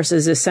 of course,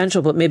 is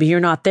essential, but maybe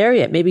you're not there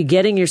yet. Maybe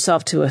getting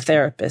yourself to a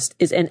therapist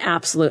is an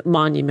absolute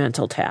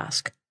monumental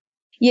task.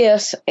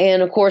 Yes.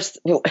 And of course,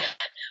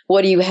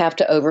 what do you have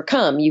to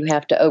overcome? You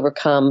have to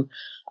overcome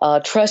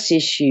trust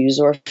issues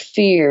or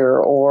fear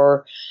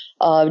or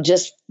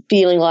just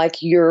feeling like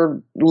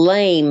you're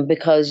lame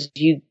because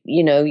you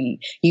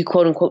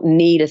quote unquote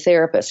need a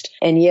therapist.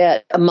 And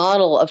yet a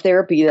model of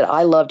therapy that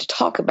I love to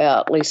talk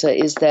about, Lisa,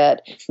 is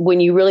that when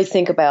you really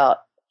think about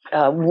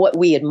what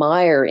we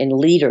admire in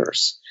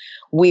leaders,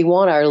 we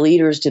want our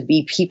leaders to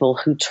be people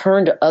who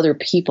turn to other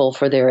people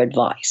for their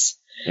advice.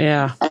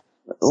 Yeah.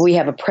 We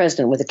have a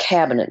president with a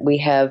cabinet. We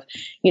have,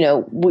 we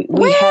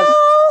have.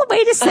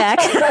 Wait a sec.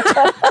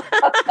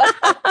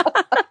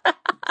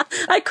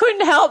 I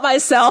couldn't help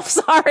myself.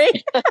 Sorry.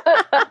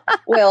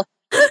 Well,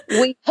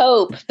 we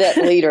hope that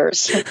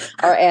leaders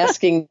are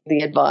asking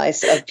the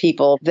advice of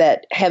people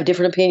that have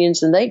different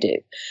opinions than they do,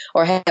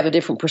 or have a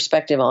different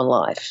perspective on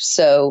life.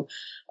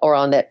 Or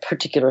on that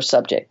particular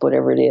subject,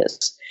 whatever it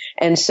is.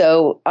 And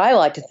so I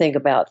like to think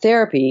about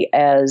therapy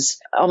as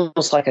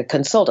almost like a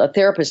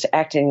therapist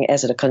acting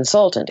as a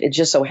consultant. It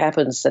just so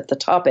happens that the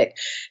topic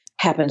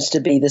happens to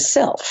be the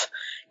self.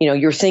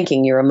 Your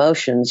thinking, your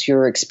emotions,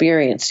 your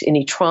experience,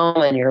 any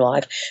trauma in your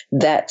life,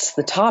 that's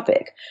the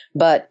topic.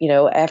 But,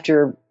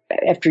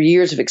 after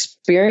years of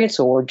experience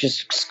or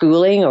just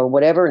schooling or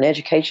whatever, an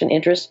education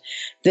interest,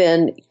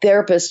 then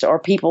therapists are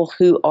people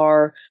who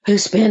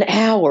spend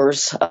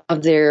hours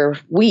of their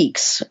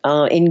weeks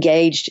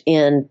engaged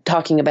in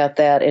talking about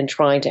that and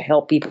trying to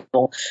help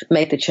people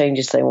make the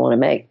changes they want to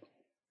make.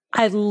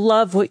 I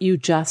love what you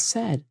just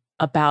said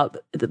about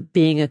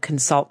being a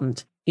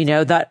consultant.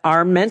 That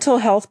our mental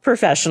health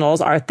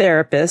professionals, our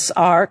therapists,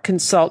 are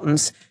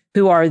consultants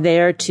who are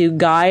there to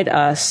guide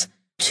us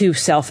to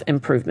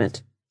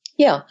self-improvement.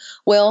 Yeah,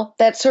 well,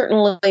 that's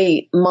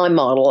certainly my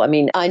model. I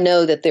mean, I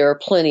know that there are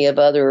plenty of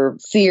other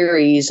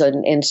theories,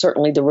 and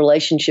certainly the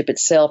relationship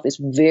itself is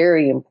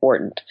very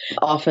important.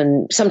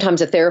 Often,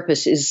 sometimes a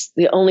therapist is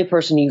the only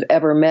person you've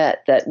ever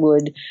met that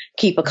would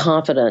keep a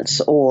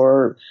confidence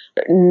or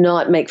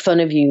not make fun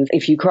of you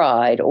if you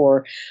cried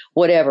or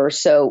whatever.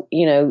 So,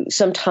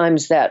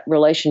 sometimes that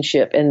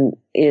relationship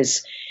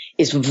is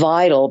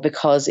vital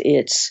because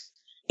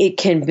it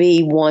can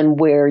be one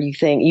where you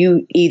think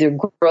you either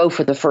grow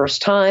for the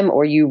first time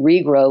or you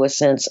regrow a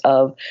sense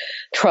of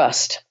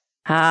trust.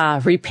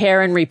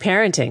 Repair and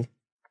reparenting.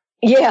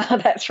 Yeah,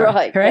 that's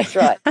right. That's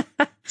right.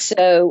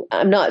 So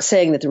I'm not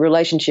saying that the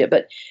relationship,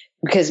 but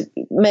because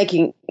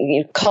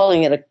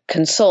calling it a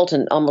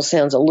consultant almost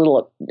sounds a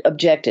little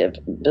objective,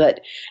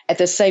 but at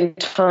the same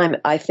time,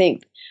 I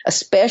think,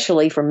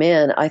 especially for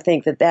men, I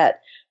think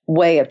that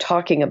way of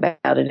talking about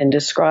it and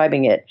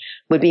describing it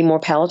would be more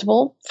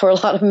palatable for a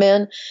lot of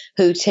men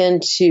who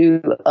tend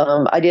to,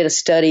 I did a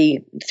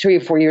study 3 or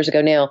 4 years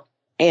ago now,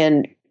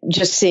 and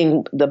just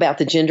seeing about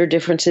the gender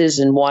differences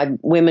and why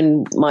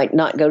women might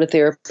not go to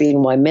therapy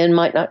and why men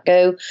might not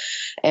go.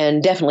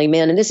 And definitely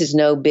men, and this is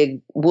no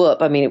big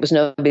whoop. I mean, it was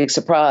no big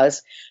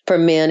surprise for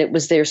men. It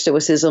was their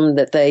stoicism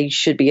that they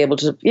should be able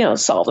to,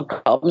 solve the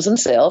problems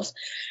themselves.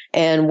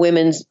 And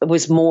women's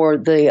was more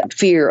the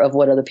fear of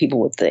what other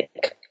people would think.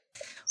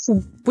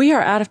 We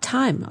are out of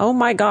time. Oh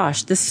my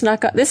gosh. This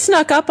snuck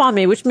up on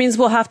me, which means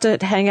we'll have to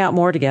hang out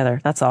more together.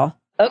 That's all.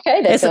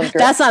 Okay. That sounds great.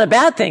 That's not a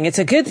bad thing. It's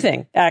a good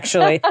thing,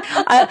 actually.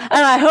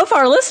 I hope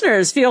our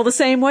listeners feel the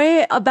same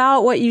way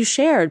about what you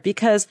shared,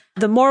 because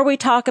the more we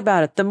talk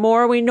about it, the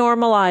more we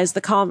normalize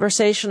the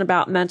conversation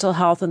about mental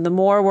health, and the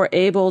more we're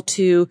able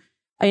to,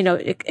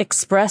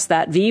 express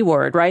that V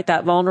word, right?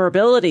 That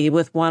vulnerability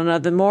with one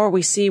another, the more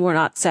we see we're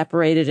not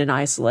separated and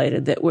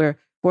isolated, that we're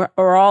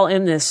all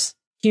in this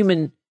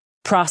human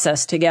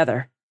process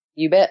together.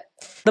 You bet.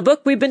 The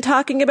book we've been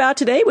talking about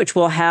today, which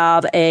will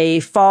have a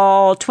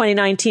fall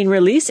 2019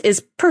 release,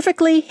 is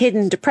Perfectly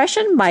Hidden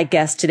Depression. My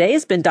guest today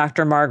has been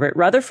Dr. Margaret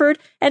Rutherford.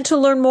 And to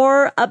learn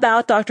more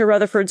about Dr.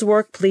 Rutherford's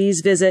work,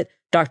 please visit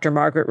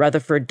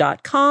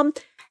drmargaretrutherford.com.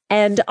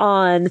 And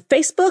on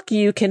Facebook,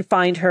 you can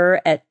find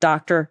her at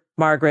Dr.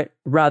 Margaret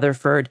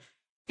Rutherford.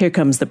 Here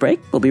comes the break.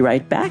 We'll be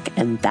right back,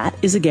 and that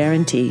is a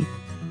guarantee.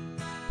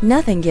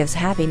 Nothing gives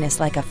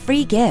happiness like a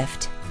free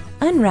gift.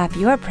 Unwrap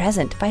your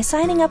present by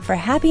signing up for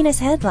Happiness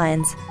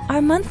Headlines,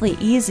 our monthly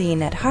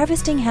e-zine at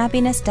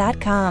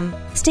harvestinghappiness.com.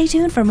 Stay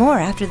tuned for more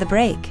after the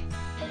break.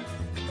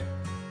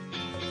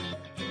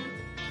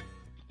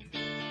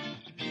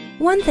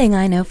 One thing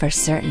I know for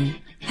certain,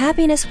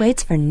 happiness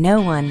waits for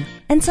no one,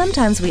 and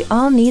sometimes we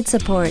all need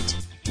support.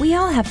 We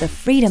all have the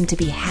freedom to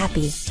be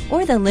happy,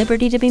 or the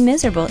liberty to be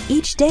miserable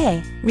each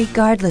day,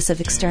 regardless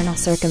of external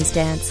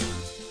circumstance.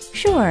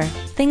 Sure,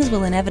 things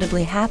will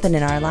inevitably happen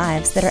in our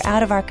lives that are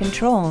out of our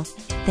control.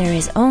 There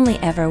is only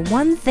ever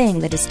one thing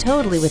that is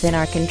totally within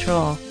our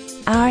control: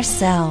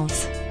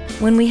 ourselves.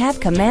 When we have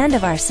command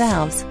of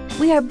ourselves,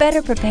 we are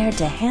better prepared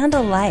to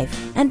handle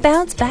life and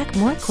bounce back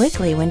more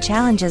quickly when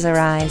challenges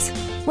arise.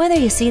 Whether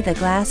you see the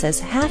glass as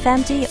half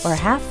empty or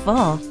half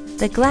full,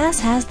 the glass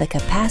has the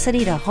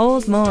capacity to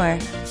hold more.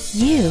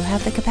 You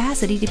have the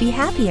capacity to be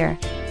happier.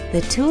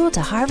 The tool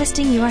to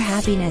harvesting your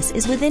happiness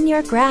is within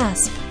your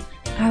grasp.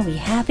 Are we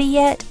happy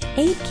yet?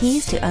 8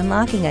 Keys to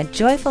Unlocking a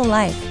Joyful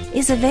Life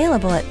is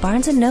available at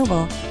Barnes &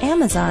 Noble,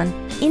 Amazon,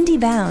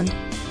 IndieBound,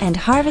 and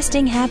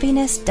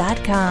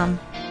harvestinghappiness.com.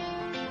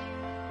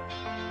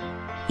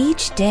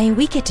 Each day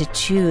we get to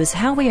choose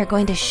how we are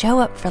going to show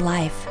up for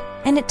life,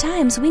 and at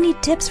times we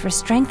need tips for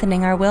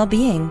strengthening our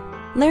well-being.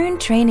 Learn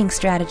training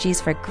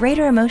strategies for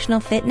greater emotional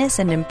fitness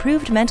and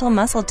improved mental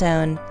muscle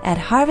tone at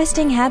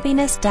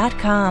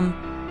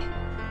harvestinghappiness.com.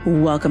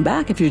 Welcome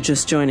back. If you're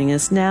just joining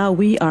us now,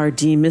 we are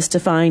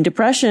demystifying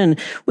depression.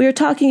 We are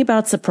talking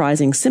about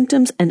surprising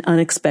symptoms and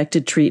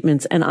unexpected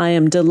treatments, and I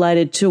am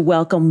delighted to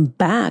welcome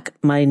back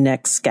my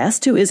next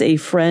guest, who is a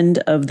friend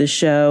of the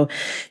show,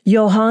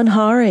 Johann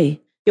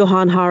Hari.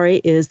 Johann Hari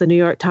is the New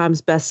York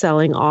Times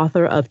bestselling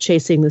author of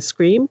Chasing the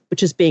Scream,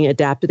 which is being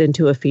adapted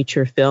into a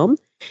feature film.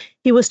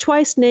 He was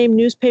twice named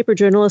Newspaper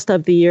Journalist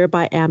of the Year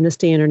by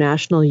Amnesty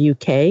International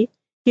UK.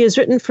 He has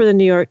written for the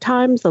New York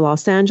Times, the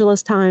Los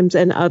Angeles Times,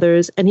 and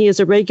others, and he is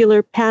a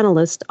regular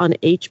panelist on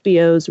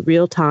HBO's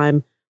Real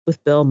Time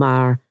with Bill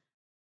Maher.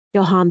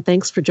 Johann,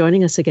 thanks for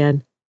joining us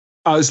again.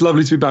 It's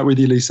lovely to be back with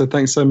you, Lisa.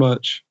 Thanks so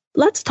much.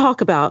 Let's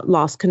talk about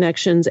Lost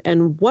Connections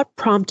and what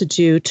prompted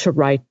you to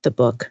write the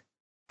book.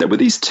 There were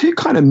these two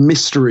kind of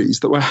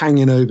mysteries that were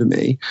hanging over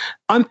me.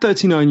 I'm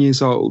 39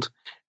 years old.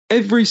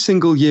 Every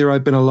single year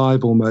I've been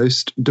alive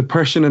almost,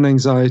 depression and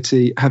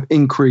anxiety have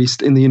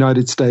increased in the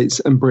United States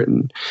and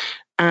Britain.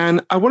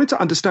 And I wanted to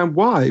understand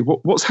why.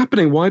 What's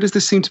happening? Why does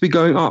this seem to be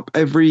going up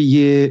every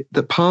year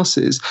that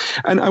passes?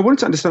 And I wanted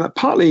to understand that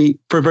partly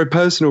for a very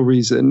personal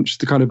reason, just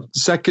the kind of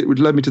second, which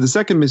led me to the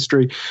second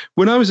mystery.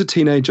 When I was a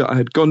teenager, I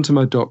had gone to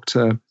my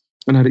doctor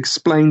and had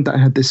explained that I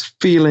had this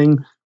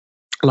feeling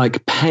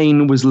like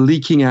pain was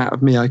leaking out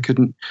of me. I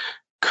couldn't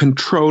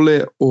control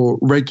it or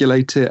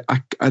regulate it.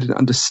 I didn't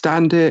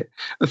understand it.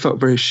 I felt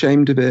very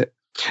ashamed of it.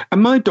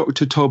 And my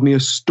doctor told me a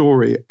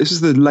story. This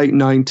is the late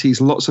 90s.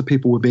 Lots of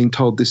people were being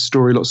told this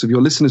story. Lots of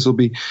your listeners will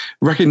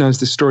recognize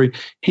this story.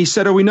 He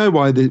said, we know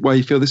why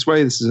you feel this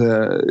way.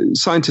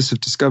 Scientists have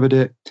discovered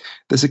it.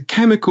 There's a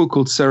chemical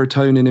called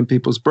serotonin in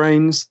people's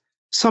brains.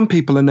 Some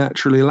people are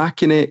naturally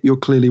lacking it. You're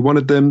clearly one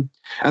of them.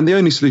 And the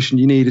only solution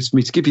you need is for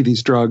me to give you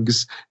these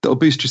drugs that'll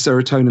boost your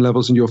serotonin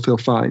levels and you'll feel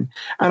fine.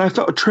 And I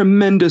felt a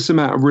tremendous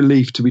amount of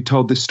relief to be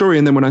told this story.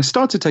 And then when I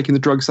started taking the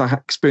drugs, I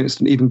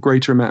experienced an even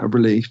greater amount of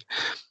relief.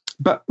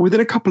 But within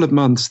a couple of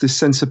months, this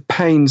sense of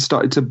pain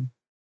started to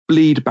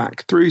bleed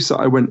back through. So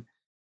I went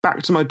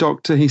back to my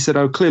doctor. He said,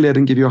 clearly I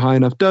didn't give you a high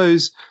enough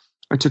dose.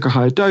 I took a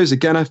higher dose.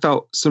 Again, I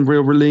felt some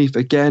real relief.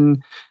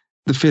 Again,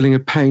 the feeling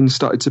of pain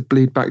started to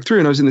bleed back through.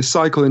 And I was in this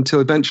cycle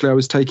until eventually I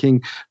was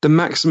taking the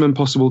maximum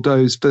possible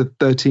dose for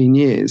 13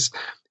 years,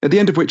 at the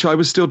end of which I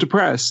was still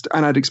depressed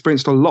and I'd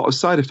experienced a lot of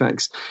side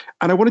effects.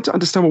 And I wanted to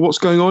understand, what's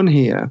going on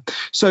here?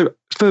 So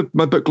for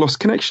my book, Lost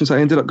Connections, I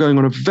ended up going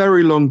on a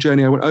very long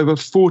journey. I went over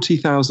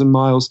 40,000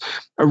 miles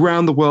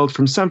around the world,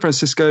 from San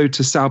Francisco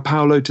to Sao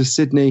Paulo to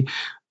Sydney,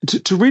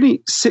 to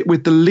really sit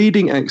with the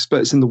leading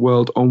experts in the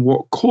world on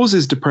what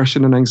causes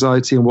depression and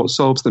anxiety and what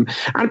solves them.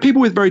 And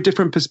people with very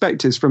different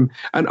perspectives, from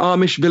an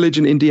Amish village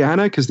in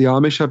Indiana, because the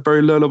Amish have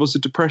very low levels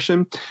of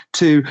depression,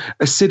 to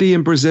a city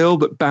in Brazil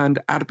that banned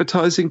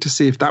advertising to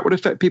see if that would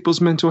affect people's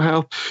mental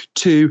health,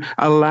 to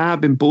a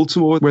lab in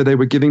Baltimore where they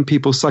were giving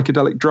people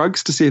psychedelic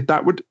drugs to see if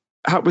that would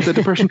help with their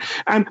depression.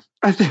 And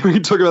I think we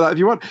can talk about that if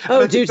you want.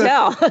 Oh, do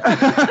tell.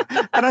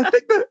 And I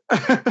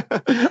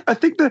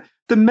think that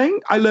the main,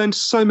 I learned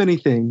so many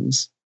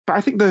things, but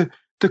I think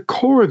the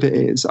core of it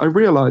is, I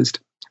realized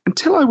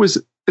until I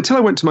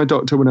went to my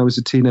doctor when I was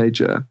a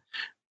teenager,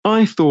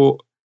 I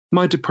thought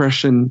my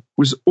depression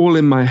was all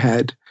in my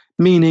head,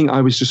 meaning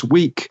I was just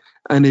weak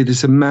and it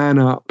is a man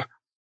up.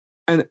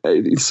 And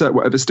insert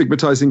whatever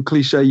stigmatizing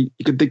cliche you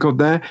could think of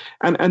there.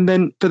 And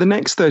then for the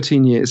next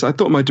 13 years, I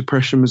thought my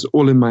depression was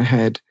all in my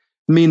head,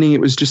 meaning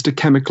it was just a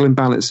chemical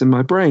imbalance in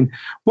my brain.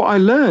 What I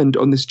learned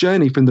on this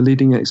journey from the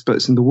leading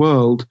experts in the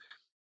world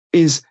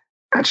is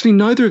actually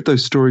neither of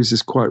those stories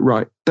is quite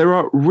right. There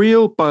are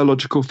real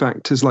biological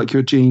factors like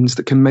your genes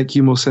that can make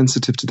you more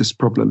sensitive to this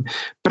problem.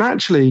 But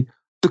actually,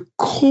 the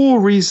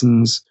core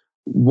reasons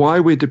why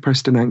we're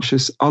depressed and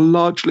anxious are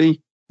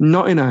largely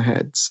not in our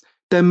heads.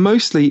 They're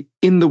mostly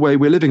in the way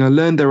we're living. I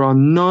learned there are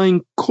 9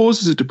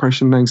 causes of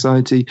depression and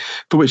anxiety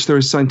for which there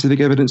is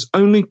scientific evidence.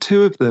 Only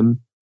 2 of them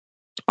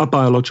are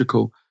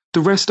biological.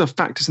 The rest are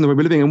factors in the way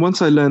we're living. And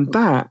once I learned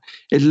that,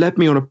 it led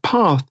me on a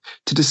path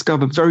to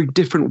discover very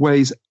different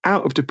ways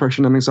out of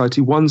depression and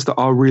anxiety, ones that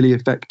are really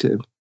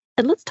effective.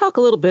 And let's talk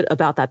a little bit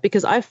about that,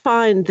 because I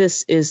find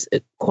this is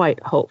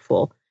quite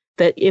hopeful,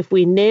 that if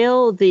we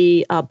nail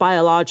the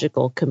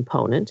biological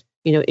component,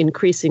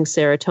 increasing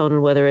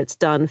serotonin, whether it's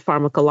done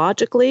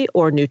pharmacologically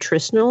or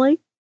nutritionally,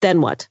 then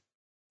what?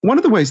 One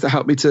of the ways that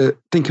helped me to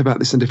think about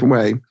this in a different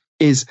way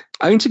is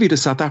I interviewed a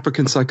South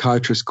African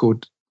psychiatrist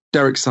called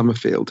Derek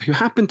Summerfield, who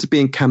happened to be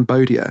in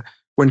Cambodia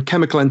when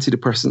chemical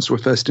antidepressants were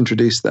first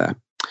introduced there.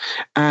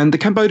 And the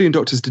Cambodian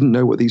doctors didn't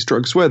know what these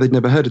drugs were. They'd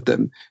never heard of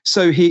them.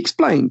 So he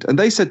explained, and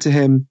they said to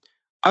him,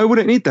 we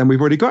don't need them.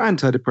 We've already got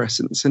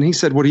antidepressants. And he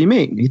said, what do you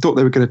mean? He thought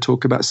they were going to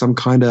talk about some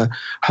kind of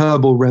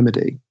herbal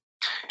remedy.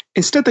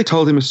 Instead, they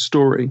told him a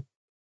story.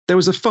 There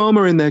was a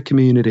farmer in their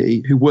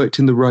community who worked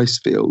in the rice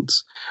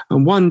fields.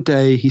 And one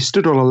day he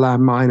stood on a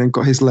landmine and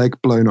got his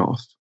leg blown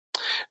off.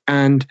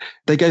 And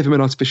they gave him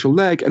an artificial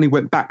leg and he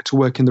went back to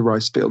work in the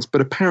rice fields.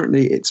 But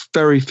apparently it's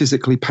very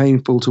physically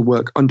painful to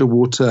work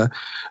underwater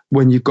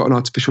when you've got an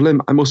artificial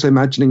limb. I'm also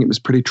imagining it was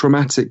pretty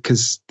traumatic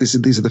because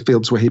these are the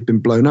fields where he'd been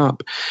blown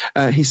up.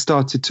 He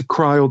started to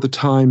cry all the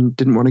time,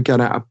 didn't want to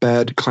get out of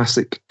bed,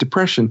 classic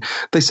depression.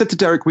 They said to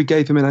Derek, we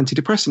gave him an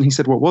antidepressant. He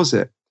said, what was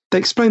it? They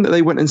explained that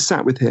they went and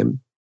sat with him.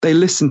 They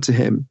listened to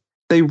him.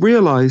 They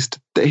realized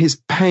that his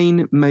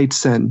pain made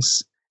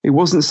sense. It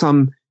wasn't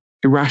some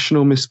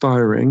irrational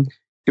misfiring.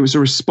 It was a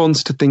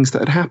response to things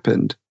that had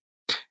happened.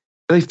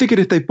 They figured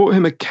if they bought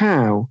him a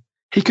cow,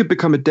 he could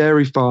become a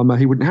dairy farmer.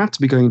 He wouldn't have to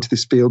be going into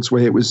these fields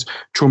where it was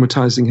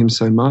traumatizing him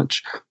so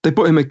much. They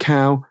bought him a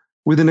cow.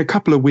 Within a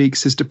couple of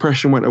weeks, his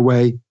depression went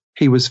away.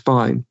 He was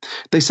fine.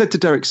 They said to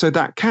Derek, so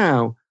that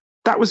cow,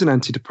 that was an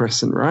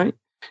antidepressant, right?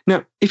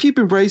 Now, if you've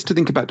been raised to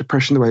think about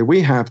depression the way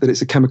we have, that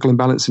it's a chemical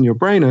imbalance in your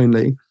brain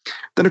only,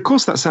 then of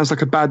course that sounds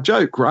like a bad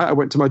joke, right? I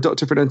went to my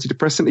doctor for an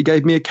antidepressant. He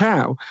gave me a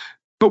cow.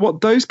 But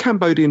what those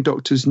Cambodian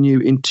doctors knew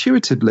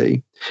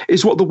intuitively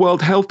is what the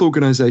World Health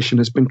Organization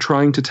has been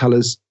trying to tell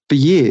us for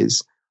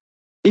years.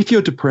 If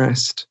you're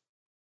depressed,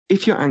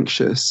 if you're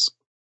anxious,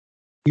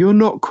 you're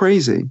not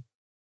crazy.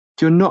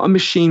 You're not a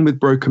machine with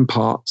broken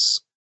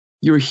parts.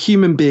 You're a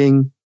human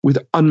being with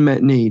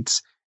unmet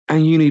needs,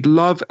 and you need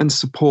love and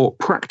support,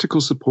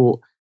 practical support,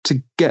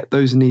 to get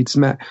those needs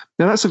met.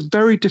 Now, that's a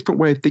very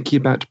different way of thinking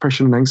about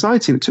depression and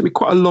anxiety. And it took me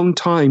quite a long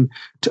time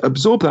to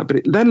absorb that. But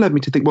it then led me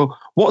to think, well,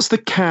 what's the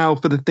cow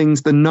for the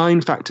things, the 9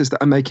 factors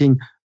that are making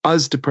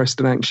us depressed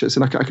and anxious?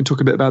 And I can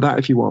talk a bit about that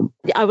if you want.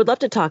 I would love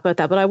to talk about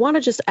that, but I want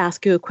to just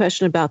ask you a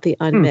question about the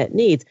unmet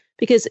needs.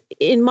 Because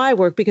in my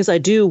work, because I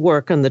do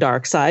work on the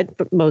dark side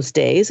most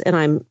days, and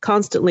I'm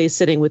constantly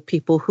sitting with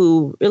people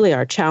who really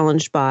are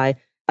challenged by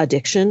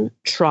addiction,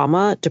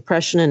 trauma,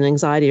 depression, and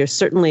anxiety are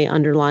certainly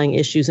underlying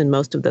issues in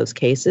most of those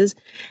cases.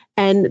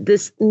 And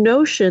this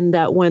notion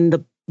that when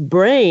the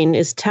brain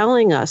is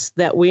telling us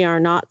that we are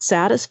not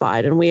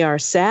satisfied and we are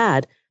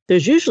sad,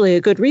 there's usually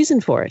a good reason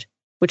for it,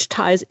 which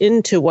ties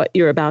into what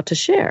you're about to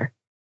share.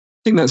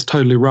 I think that's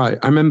totally right.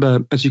 I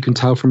remember, as you can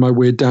tell from my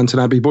weird Downton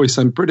Abbey voice,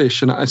 I'm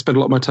British and I spent a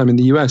lot of my time in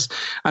the US.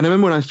 And I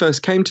remember when I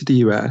first came to the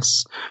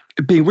US,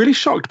 being really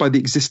shocked by the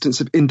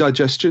existence of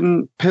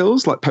indigestion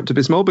pills like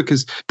Pepto-Bismol,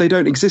 because they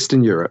don't exist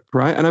in Europe,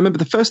 right? And I remember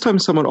the first time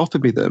someone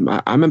offered me them,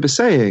 I remember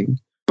saying,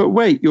 but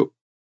wait, your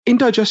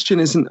indigestion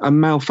isn't a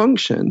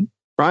malfunction,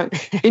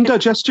 right?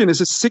 Indigestion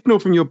is a signal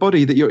from your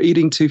body that you're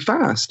eating too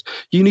fast.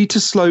 You need to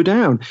slow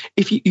down.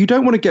 If you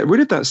don't want to get rid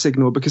of that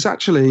signal, because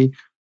actually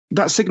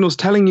that signal's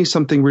telling you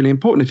something really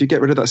important. If you get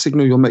rid of that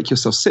signal, you'll make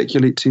yourself sick.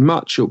 You'll eat too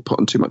much. You'll put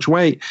on too much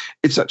weight.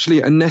 It's actually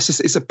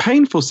it's a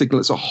painful signal.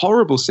 It's a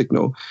horrible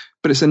signal,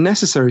 but it's a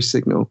necessary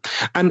signal.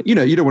 And, you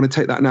don't want to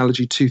take that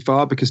analogy too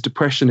far because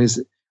depression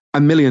is a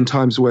million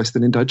times worse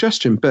than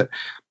indigestion. But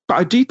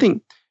I do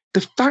think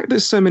the fact that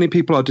so many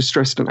people are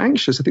distressed and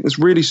anxious, I think there's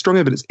really strong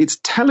evidence. It's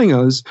telling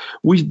us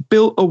we've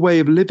built a way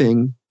of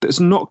living that's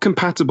not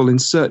compatible in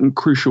certain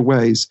crucial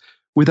ways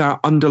with our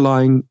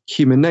underlying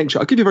human nature.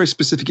 I'll give you a very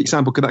specific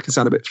example because that can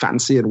sound a bit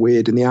fancy and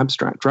weird in the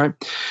abstract, right?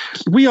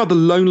 We are the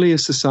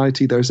loneliest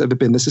society there has ever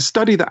been. There's a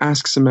study that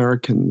asks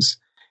Americans,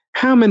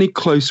 how many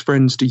close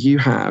friends do you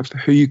have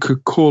who you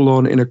could call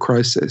on in a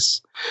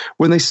crisis?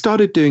 When they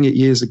started doing it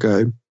years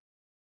ago,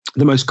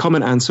 the most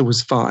common answer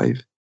was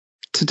 5.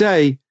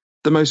 Today,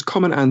 the most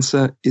common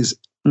answer is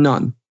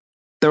none.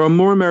 There are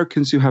more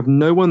Americans who have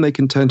no one they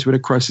can turn to in a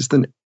crisis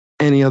than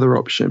any other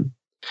option.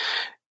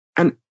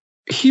 And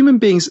human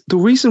beings, the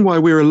reason why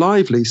we're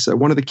alive, Lisa,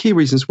 one of the key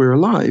reasons we're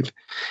alive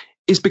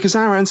is because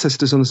our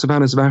ancestors on the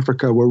savannas of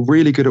Africa were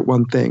really good at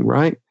one thing,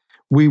 right?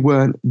 We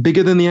weren't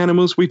bigger than the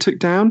animals we took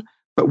down,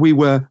 but we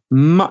were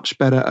much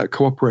better at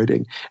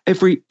cooperating.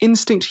 Every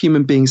instinct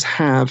human beings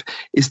have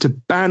is to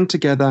band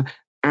together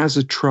as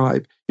a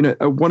tribe.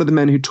 One of the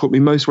men who taught me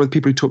most, one of the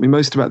people who taught me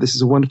most about this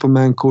is a wonderful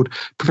man called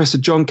Professor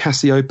John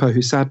Cacioppo,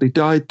 who sadly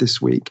died this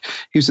week.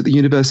 He was at the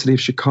University of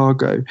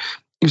Chicago.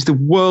 He was the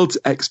world's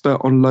expert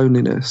on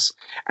loneliness.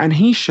 And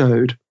he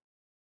showed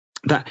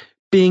that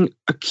being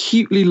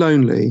acutely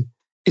lonely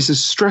is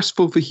as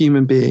stressful for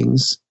human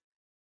beings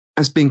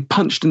as being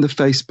punched in the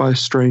face by a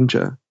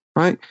stranger,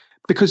 right?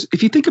 Because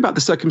if you think about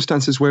the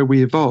circumstances where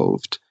we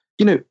evolved,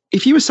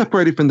 if you were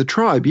separated from the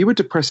tribe, you were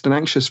depressed and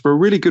anxious for a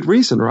really good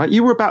reason, right?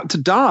 You were about to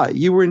die.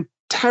 You were in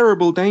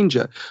terrible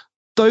danger.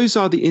 Those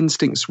are the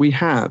instincts we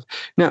have.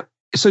 Now,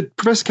 so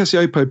Professor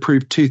Cacioppo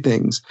proved 2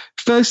 things.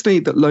 Firstly,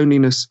 that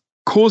loneliness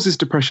causes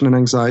depression and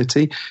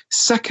anxiety.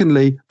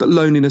 Secondly, that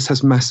loneliness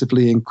has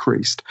massively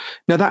increased.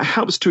 Now, that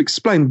helps to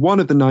explain one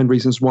of the 9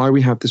 reasons why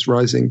we have this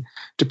rising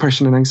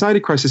depression and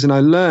anxiety crisis. And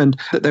I learned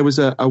that there was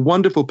a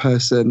wonderful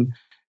person,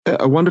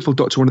 a wonderful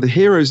doctor, one of the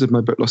heroes of my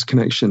book, Lost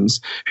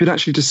Connections, who'd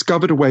actually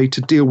discovered a way to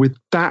deal with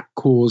that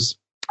cause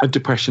of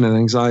depression and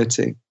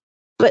anxiety.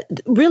 But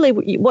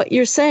really, what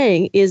you're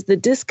saying is the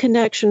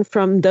disconnection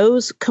from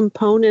those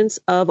components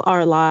of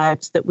our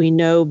lives that we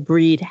know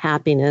breed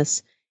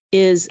happiness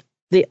is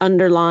the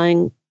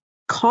underlying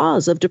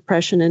cause of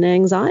depression and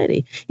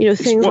anxiety.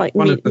 Things like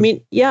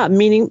meaning.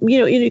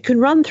 You can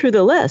run through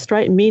the list,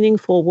 right?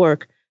 Meaningful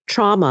work,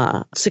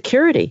 trauma,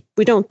 security.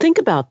 We don't think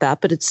about that,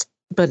 but it's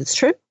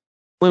true.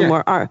 When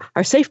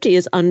our safety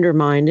is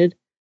undermined,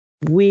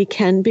 we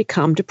can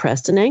become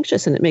depressed and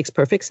anxious, and it makes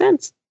perfect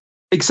sense.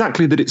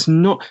 Exactly, that it's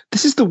not.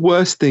 This is the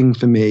worst thing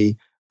for me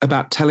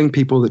about telling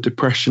people that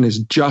depression is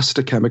just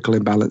a chemical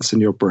imbalance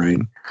in your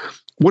brain.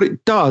 What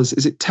it does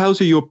is it tells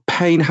you your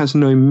pain has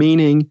no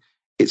meaning,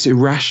 it's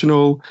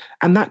irrational,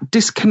 and that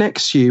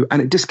disconnects you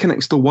and it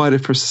disconnects the wider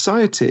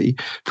society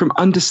from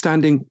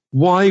understanding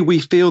why we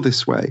feel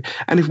this way.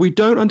 And if we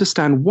don't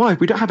understand why, if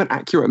we don't have an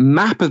accurate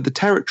map of the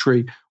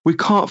territory, we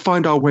can't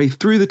find our way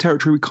through the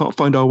territory, we can't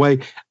find our way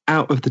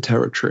out of the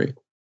territory.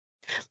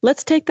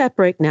 Let's take that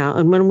break now,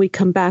 and when we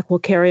come back, we'll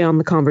carry on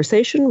the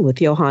conversation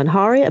with Johann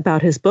Hari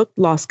about his book,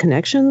 Lost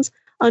Connections,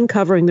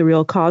 Uncovering the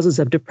Real Causes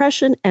of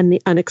Depression and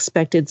the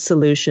Unexpected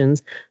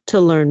Solutions. To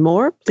learn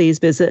more, please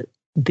visit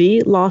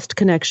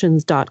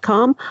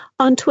thelostconnections.com,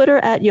 on Twitter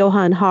at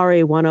Johann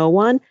Hari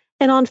 101,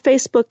 and on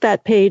Facebook,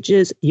 that page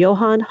is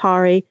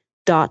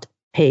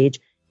johannhari.page.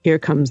 Here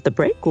comes the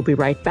break. We'll be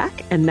right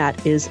back, and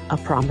that is a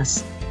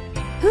promise.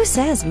 Who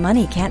says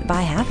money can't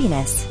buy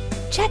happiness?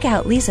 Check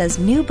out Lisa's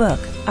new book,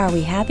 Are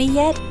We Happy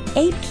Yet?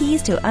 8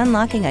 Keys to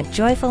Unlocking a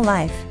Joyful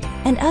Life,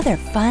 and other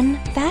fun,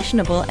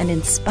 fashionable, and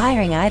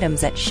inspiring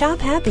items at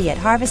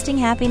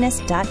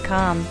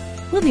shophappy@harvestinghappiness.com.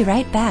 We'll be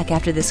right back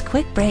after this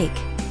quick break.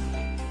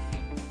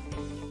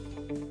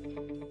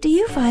 Do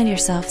you find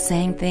yourself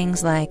saying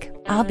things like,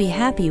 I'll be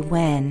happy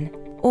when,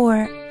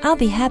 or I'll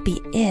be happy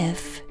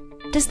if?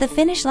 Does the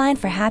finish line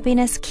for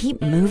happiness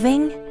keep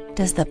moving?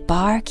 Does the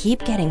bar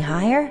keep getting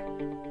higher?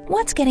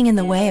 What's getting in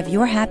the way of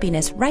your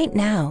happiness right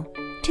now?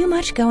 Too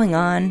much going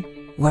on?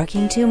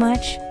 Working too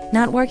much?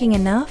 Not working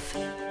enough?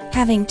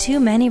 Having too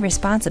many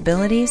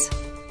responsibilities?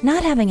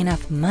 Not having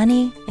enough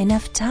money,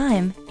 enough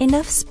time,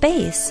 enough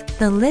space?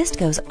 The list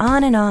goes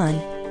on and on.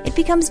 It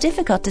becomes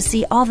difficult to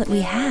see all that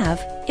we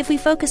have if we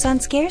focus on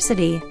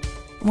scarcity.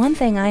 One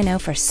thing I know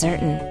for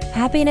certain,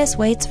 happiness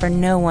waits for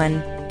no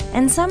one,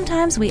 and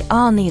sometimes we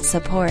all need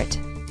support.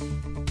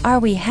 Are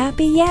We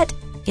Happy Yet?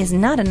 Is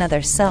not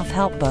another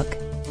self-help book.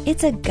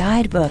 It's a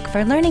guidebook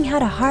for learning how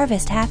to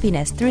harvest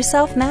happiness through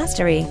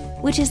self-mastery,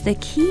 which is the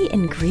key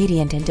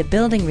ingredient into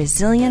building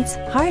resilience,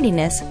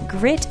 hardiness,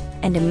 grit,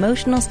 and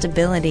emotional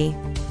stability.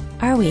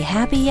 Are We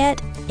Happy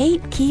Yet?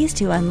 8 Keys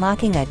to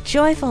Unlocking a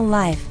Joyful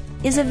Life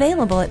is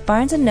available at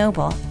Barnes &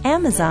 Noble,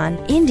 Amazon,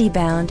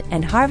 IndieBound,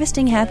 and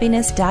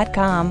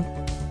HarvestingHappiness.com.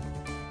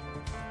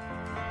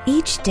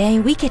 Each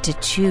day we get to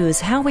choose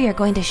how we are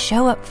going to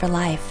show up for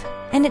life,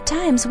 and at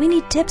times we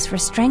need tips for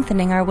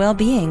strengthening our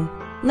well-being.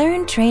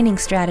 Learn training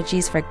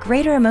strategies for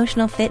greater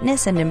emotional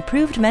fitness and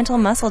improved mental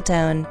muscle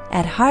tone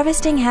at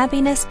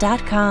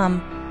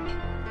HarvestingHappiness.com.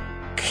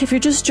 If you're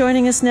just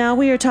joining us now,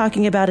 we are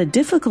talking about a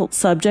difficult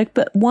subject,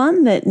 but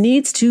one that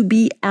needs to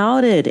be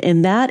outed,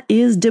 and that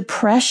is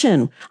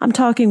depression. I'm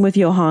talking with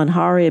Johann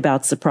Hari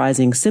about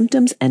surprising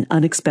symptoms and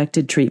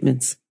unexpected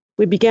treatments.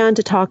 We began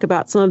to talk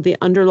about some of the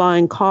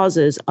underlying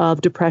causes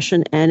of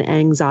depression and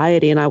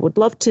anxiety, and I would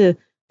love to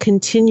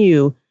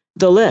continue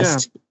the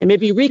list and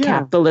maybe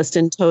recap the list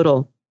in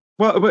total.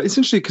 Well, it's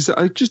interesting because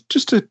I just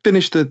to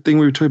finish the thing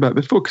we were talking about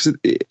before, because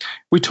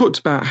we talked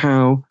about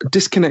how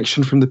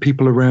disconnection from the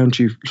people around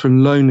you,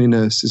 from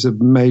loneliness, is a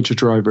major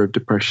driver of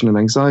depression and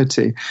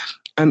anxiety.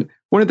 And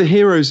one of the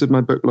heroes of my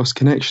book, Lost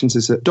Connections,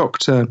 is a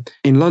doctor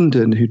in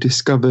London who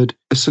discovered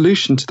a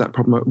solution to that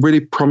problem, a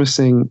really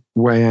promising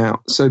way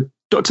out. So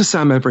Dr.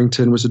 Sam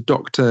Everington is a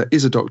doctor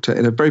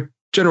in a very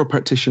general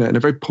practitioner in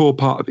a very poor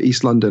part of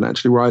East London,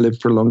 actually, where I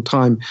lived for a long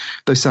time,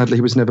 though sadly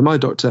he was never my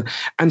doctor.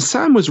 And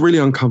Sam was really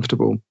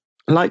uncomfortable.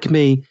 Like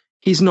me,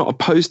 he's not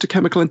opposed to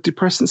chemical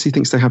antidepressants. He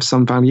thinks they have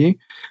some value.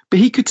 But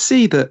he could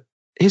see that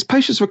his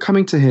patients were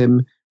coming to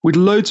him with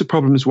loads of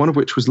problems, one of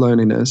which was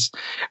loneliness,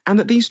 and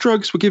that these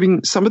drugs were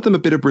giving some of them a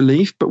bit of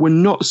relief, but were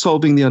not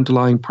solving the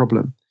underlying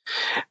problem.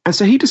 And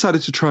so he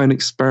decided to try an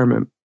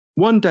experiment.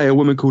 One day, a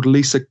woman called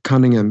Lisa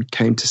Cunningham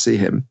came to see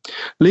him.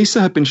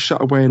 Lisa had been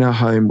shut away in her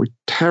home with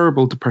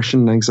terrible depression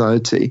and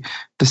anxiety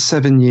for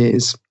 7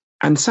 years.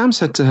 And Sam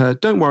said to her,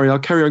 "Don't worry, I'll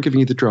carry on giving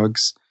you the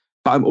drugs,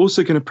 but I'm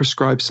also going to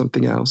prescribe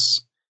something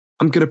else.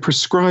 I'm going to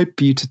prescribe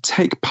for you to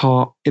take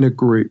part in a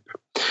group."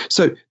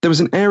 So there was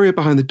an area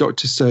behind the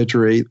doctor's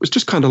surgery. It was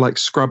just kind of like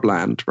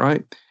scrubland,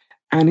 right?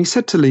 And he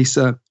said to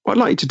Lisa, "What I'd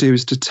like you to do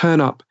is to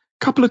turn up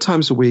a couple of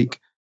times a week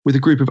with a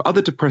group of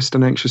other depressed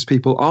and anxious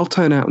people. I'll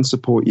turn out and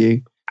support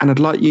you. And I'd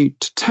like you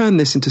to turn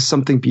this into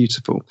something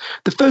beautiful."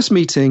 The first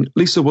meeting,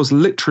 Lisa was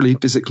literally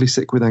physically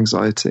sick with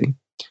anxiety.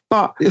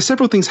 But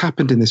several things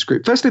happened in this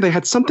group. Firstly, they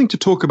had something to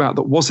talk about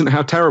that wasn't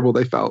how terrible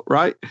they felt,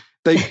 right?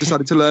 They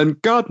decided to learn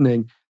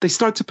gardening. They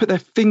started to put their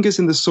fingers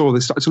in the soil. They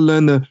started to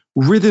learn the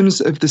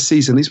rhythms of the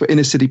season. These were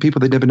inner city people.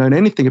 They'd never known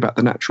anything about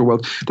the natural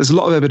world. There's a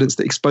lot of evidence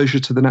that exposure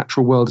to the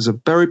natural world is a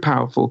very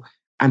powerful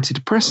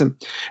antidepressant.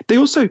 They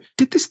also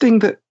did this thing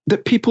that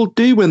people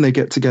do when they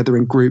get together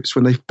in groups,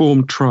 when they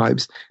form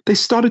tribes. They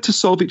started to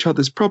solve each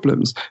other's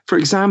problems. For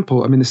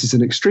example, I mean, this is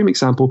an extreme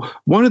example.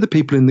 One of the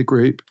people in the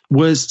group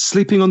was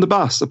sleeping on the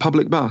bus, a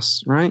public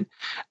bus, right?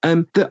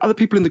 And the other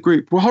people in the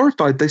group were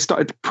horrified. They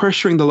started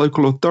pressuring the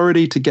local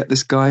authority to get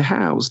this guy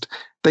housed.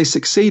 They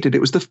succeeded.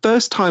 It was the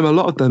first time a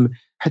lot of them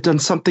had done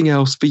something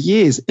else for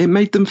years. It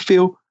made them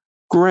feel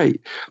great.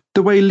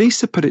 The way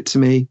Lisa put it to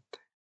me,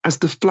 as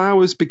the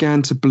flowers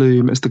began to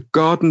bloom, as the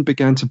garden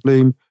began to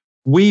bloom,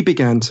 we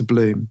began to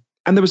bloom.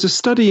 And there was a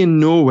study in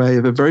Norway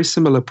of a very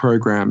similar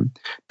program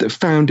that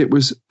found it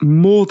was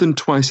more than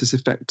twice as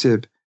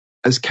effective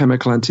as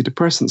chemical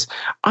antidepressants.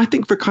 I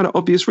think for a kind of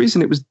obvious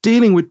reason. It was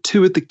dealing with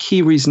two of the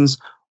key reasons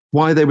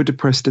why they were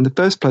depressed in the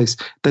first place: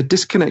 their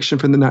disconnection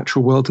from the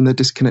natural world and their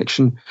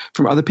disconnection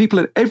from other people.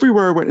 And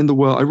everywhere I went in the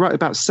world, I write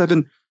about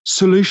 7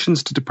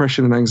 solutions to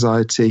depression and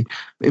anxiety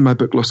in my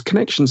book, Lost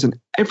Connections. And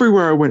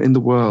everywhere I went in the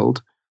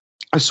world,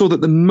 I saw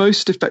that the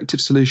most effective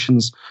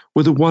solutions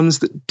were the ones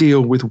that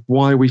deal with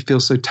why we feel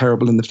so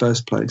terrible in the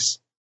first place.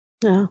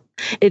 Yeah.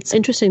 It's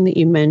interesting that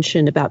you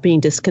mentioned about being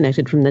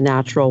disconnected from the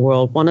natural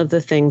world. One of the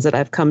things that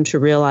I've come to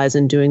realize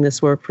in doing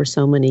this work for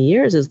so many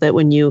years is that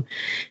when you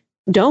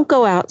don't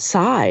go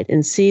outside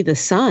and see the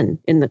sun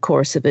in the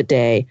course of a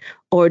day,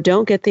 or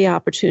don't get the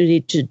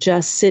opportunity to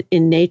just sit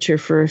in nature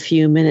for a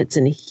few minutes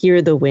and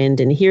hear the wind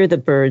and hear the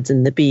birds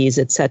and the bees,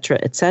 et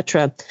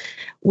cetera,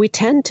 we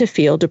tend to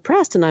feel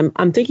depressed. And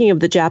I'm thinking of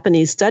the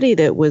Japanese study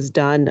that was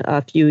done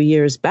a few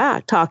years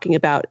back, talking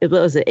about, it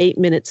was 8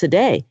 minutes a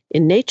day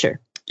in nature.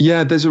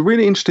 Yeah, there's a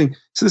really interesting,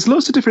 so there's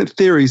lots of different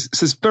theories.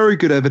 So there's very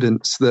good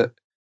evidence that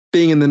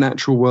being in the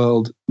natural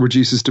world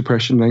reduces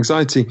depression and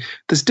anxiety.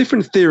 There's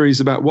different theories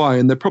about why,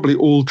 and they're probably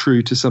all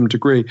true to some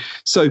degree.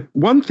 So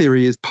one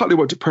theory is partly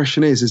what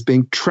depression is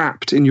being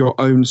trapped in your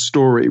own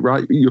story,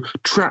 right? You're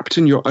trapped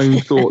in your own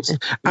thoughts.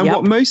 And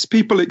what most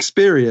people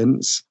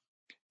experience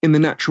in the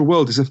natural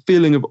world is a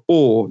feeling of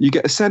awe. You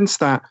get a sense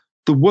that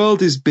the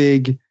world is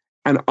big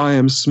and I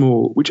am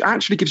small, which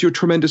actually gives you a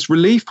tremendous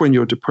relief when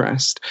you're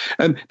depressed.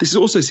 This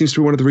also seems to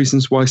be one of the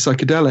reasons why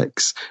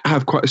psychedelics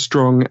have quite a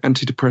strong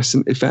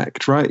antidepressant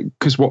effect, right?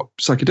 Because what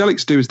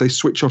psychedelics do is they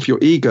switch off your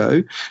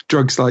ego.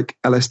 Drugs like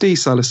LSD,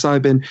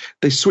 psilocybin,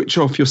 they switch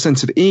off your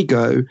sense of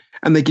ego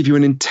and they give you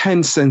an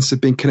intense sense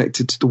of being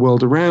connected to the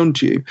world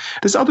around you.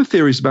 There's other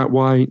theories about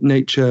why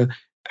nature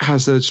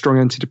has a strong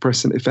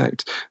antidepressant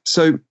effect.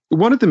 So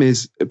one of them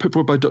is put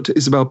forward by Dr.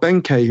 Isabel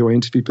Benkei, who I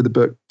interviewed for the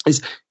book,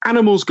 is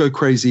animals go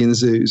crazy in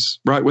zoos,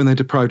 right, when they're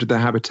deprived of their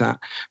habitat.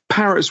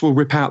 Parrots will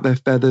rip out their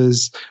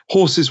feathers.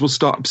 Horses will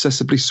start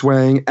obsessively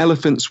swaying.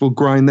 Elephants will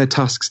grind their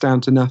tusks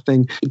down to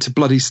nothing, to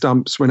bloody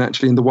stumps, when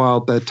actually in the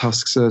wild their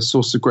tusks are a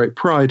source of great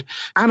pride.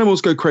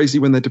 Animals go crazy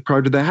when they're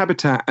deprived of their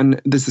habitat.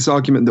 And there's this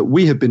argument that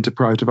we have been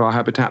deprived of our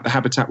habitat, the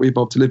habitat we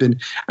evolved to live in.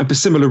 And for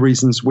similar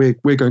reasons, we're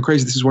going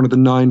crazy. This is one of the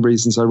 9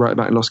 reasons I write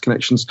about in Lost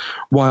Connections,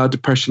 why our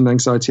depression and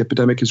anxiety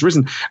epidemic has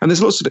risen. And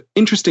there's lots of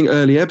interesting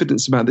early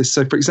evidence about this.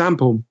 So, for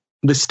example,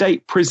 the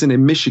state prison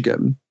in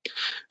Michigan,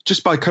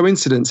 just by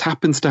coincidence,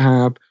 happens to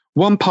have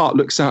one part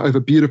looks out over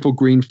beautiful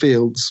green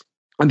fields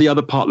and the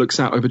other part looks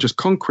out over just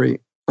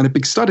concrete. And a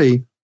big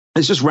study,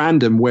 it's just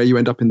random where you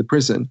end up in the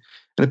prison.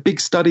 And a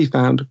big study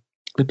found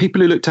the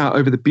people who looked out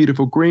over the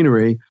beautiful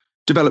greenery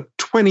developed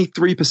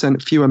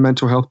 23% fewer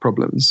mental health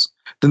problems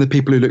than the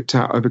people who looked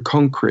out over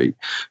concrete.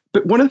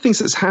 But one of the things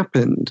that's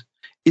happened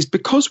is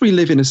because we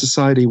live in a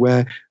society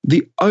where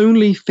the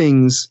only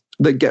things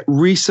that get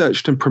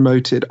researched and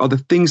promoted are the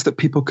things that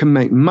people can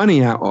make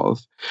money out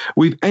of,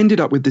 we've ended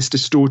up with this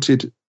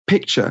distorted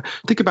picture.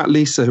 Think about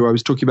Lisa, who I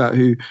was talking about,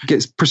 who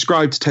gets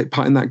prescribed to take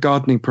part in that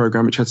gardening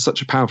program, which had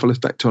such a powerful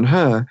effect on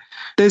her.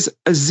 There's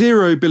a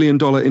 $0 billion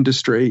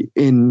industry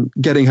in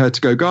getting her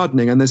to go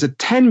gardening, and there's a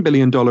 $10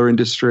 billion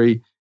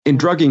industry in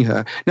drugging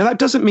her. Now, that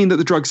doesn't mean that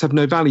the drugs have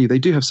no value. They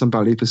do have some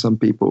value for some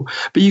people.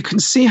 But you can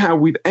see how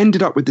we've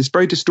ended up with this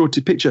very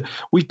distorted picture.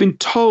 We've been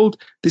told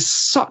this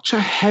such a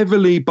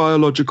heavily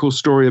biological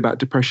story about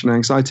depression and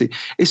anxiety.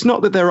 It's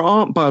not that there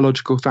aren't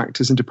biological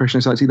factors in depression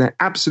and anxiety. There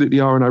absolutely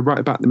are, and I write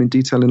about them in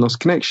detail in Lost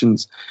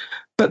Connections.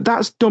 But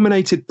that's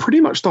dominated pretty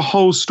much the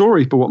whole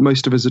story for what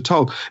most of us are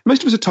told.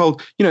 Most of us are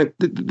told,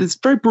 there's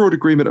very broad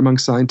agreement among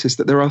scientists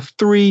that there are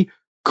 3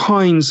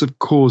 kinds of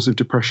cause of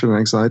depression and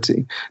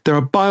anxiety. There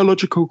are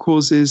biological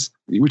causes,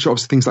 which are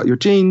obviously things like your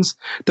genes.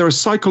 There are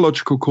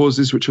psychological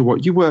causes, which are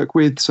what you work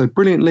with so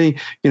brilliantly,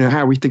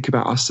 how we think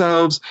about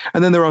ourselves.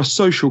 And then there are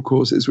social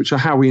causes, which are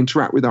how we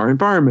interact with our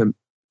environment.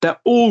 They're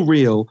all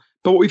real.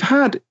 But what we've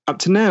had up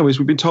to now is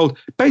we've been told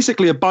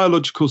basically a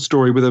biological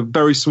story with a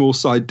very small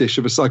side dish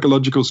of a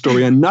psychological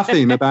story and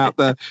nothing about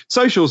the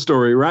social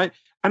story, right?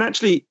 And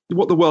actually,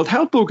 what the World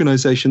Health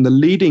Organization, the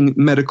leading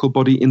medical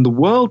body in the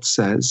world,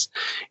 says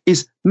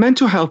is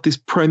mental health is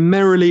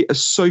primarily a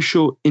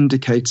social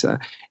indicator.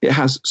 It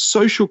has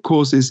social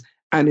causes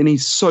and it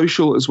needs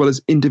social as well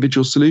as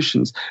individual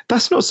solutions.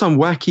 That's not some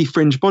wacky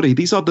fringe body.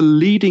 These are the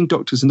leading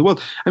doctors in the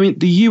world. I mean,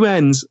 the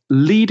UN's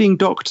leading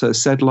doctor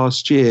said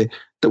last year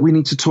that we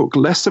need to talk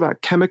less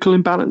about chemical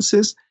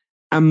imbalances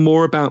and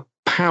more about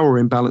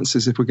power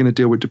imbalances if we're going to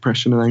deal with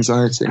depression and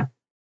anxiety.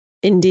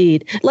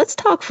 Indeed. Let's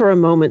talk for a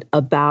moment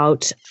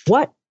about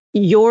what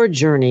your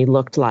journey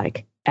looked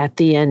like at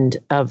the end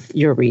of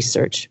your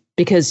research,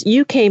 because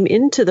you came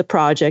into the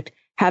project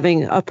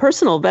having a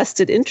personal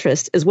vested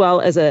interest as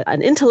well as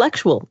an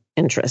intellectual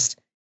interest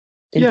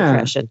in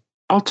depression.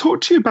 I'll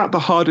talk to you about the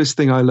hardest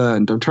thing I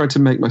learned. I'm trying to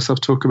make myself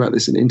talk about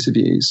this in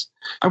interviews.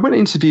 I went and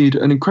interviewed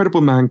an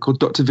incredible man called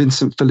Dr.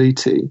 Vincent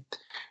Felitti,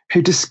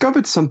 who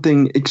discovered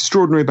something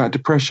extraordinary about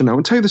depression. I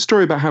want to tell you the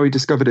story about how he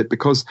discovered it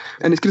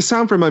and it's going to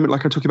sound for a moment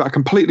like I'm talking about a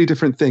completely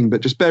different thing,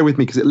 but just bear with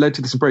me because it led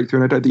to this breakthrough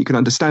and I don't think you can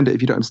understand it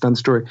if you don't understand the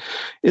story.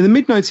 In the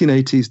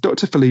mid-1980s,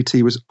 Dr.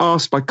 Felitti was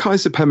asked by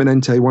Kaiser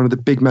Permanente, one of the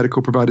big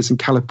medical providers in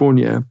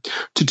California,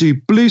 to do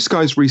blue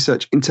skies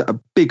research into a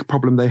big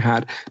problem they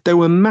had. There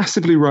were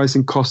massively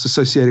rising costs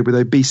associated with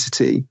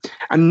obesity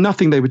and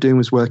nothing they were doing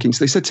was working.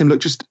 So they said to him,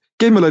 look, just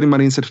give him a load of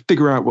money and said,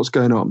 figure out what's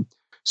going on.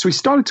 So he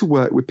started to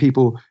work with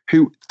people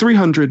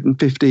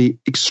 350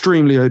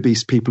 extremely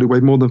obese people who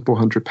weighed more than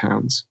 400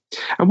 pounds.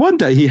 And one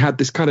day he had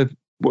this kind of,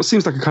 what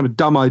seems like a kind of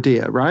dumb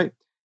idea, right?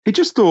 He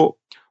just thought,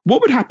 what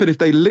would happen if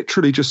they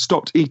literally just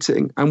stopped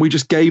eating and we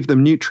just gave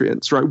them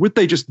nutrients, right? Would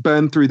they just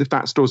burn through the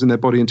fat stores in their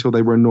body until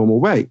they were a normal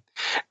weight?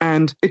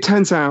 And it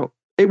turns out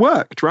it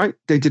worked, right?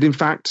 They did, in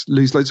fact,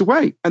 lose loads of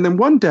weight. And then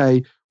one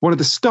day, one of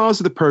the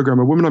stars of the program,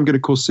 a woman I'm going to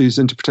call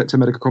Susan to protect her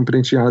medical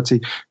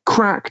confidentiality,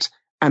 cracked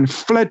and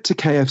fled to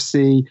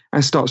KFC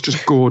and starts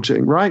just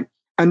gorging, right?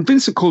 And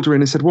Vincent called her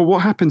in and said, well,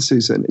 what happened,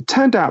 Susan? It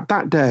turned out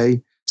that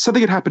day, something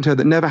had happened to her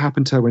that never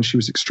happened to her when she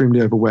was extremely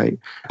overweight.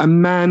 A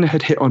man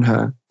had hit on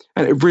her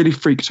And it really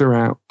freaked her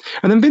out.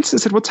 And then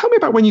Vincent said, well, tell me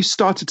about when you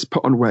started to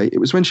put on weight. It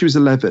was when she was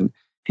 11.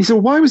 He said,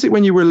 well, why was it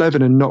when you were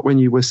 11 and not when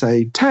you were,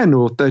 say, 10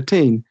 or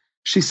 13?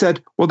 She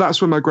said, well,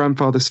 that's when my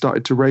grandfather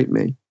started to rape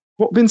me.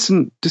 What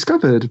Vincent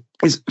discovered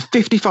is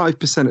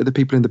 55% of the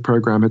people in the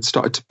program had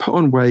started to put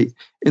on weight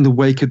in the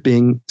wake of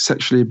being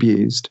sexually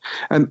abused.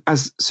 And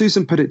as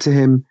Susan put it to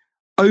him,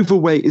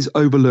 overweight is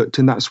overlooked,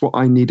 and that's what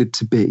I needed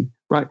to be,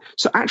 right?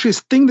 So actually,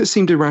 this thing that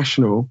seemed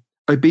irrational,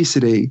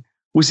 obesity,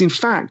 was in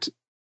fact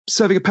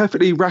serving a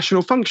perfectly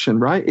rational function,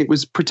 right? It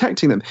was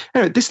protecting them.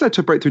 Anyway, this led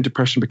to a breakthrough in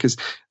depression because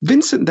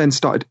Vincent then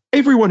started,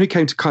 everyone who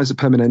came to Kaiser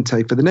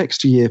Permanente for the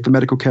next year for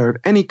medical care of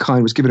any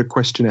kind was given a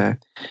questionnaire.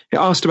 It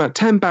asked about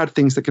 10 bad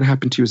things that can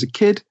happen to you as a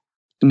kid,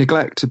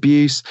 neglect,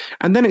 abuse.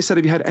 And then it said,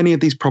 have you had any of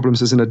these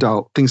problems as an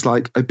adult? Things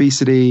like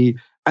obesity.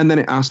 And then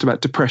it asked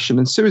about depression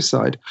and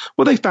suicide.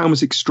 What they found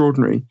was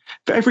extraordinary.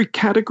 For every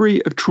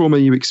category of trauma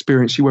you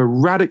experience, you were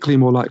radically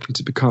more likely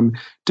to become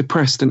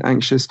depressed and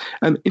anxious.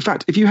 In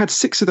fact, if you had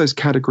 6 of those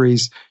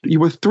categories, you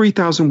were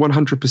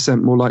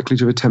 3,100% more likely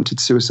to have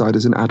attempted suicide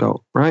as an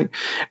adult, right?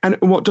 And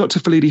what Dr.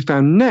 Felitti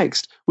found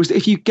next was that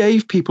if you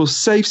gave people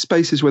safe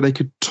spaces where they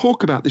could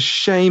talk about the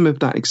shame of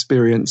that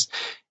experience,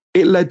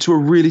 it led to a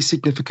really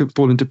significant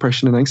fall in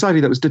depression and anxiety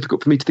that was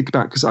difficult for me to think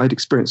about because I'd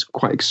experienced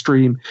quite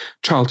extreme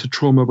childhood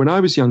trauma when I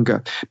was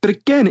younger. But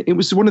again, it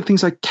was one of the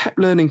things I kept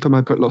learning from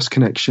my book, Lost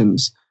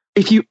Connections.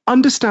 If you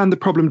understand the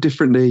problem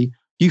differently,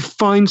 you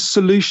find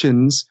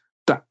solutions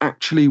that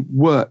actually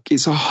work.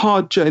 It's a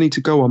hard journey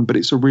to go on, but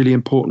it's a really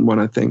important one,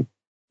 I think.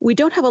 We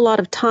don't have a lot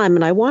of time,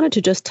 and I wanted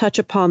to just touch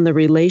upon the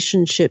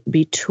relationship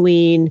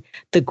between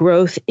the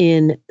growth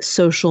in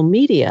social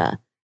media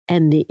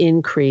and the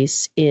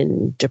increase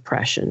in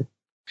depression.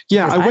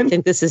 Yeah, I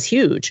think this is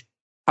huge.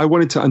 I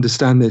wanted to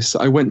understand this.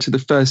 I went to the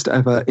first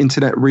ever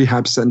internet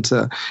rehab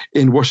center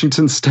in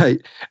Washington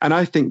State. And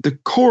I think the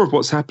core of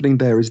what's happening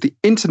there is the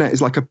internet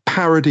is like a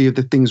parody of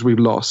the things we've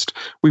lost.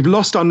 We've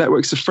lost our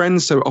networks of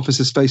friends, so it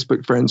offers us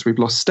Facebook friends. We've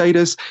lost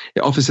status.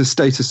 It offers us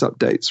status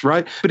updates,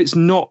 right? But it's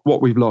not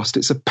what we've lost.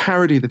 It's a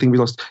parody of the thing we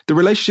lost. The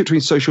relationship between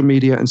social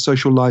media and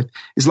social life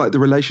is like the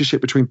relationship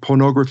between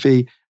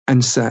pornography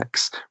and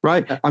sex,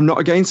 right? I'm not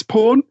against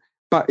porn,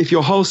 but if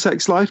your whole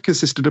sex life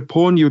consisted of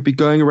porn, you would be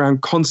going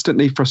around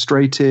constantly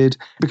frustrated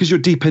because your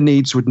deeper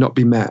needs would not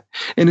be met.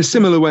 In a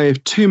similar way,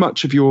 if too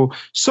much of your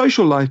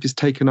social life is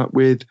taken up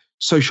with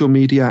social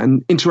media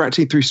and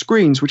interacting through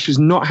screens, which is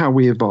not how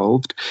we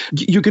evolved,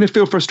 you're going to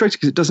feel frustrated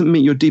because it doesn't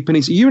meet your deeper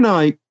needs. You and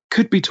I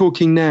could be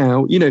talking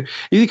now, you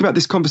think about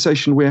this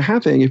conversation we're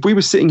having. If we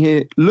were sitting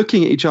here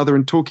looking at each other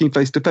and talking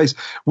face to face,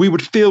 we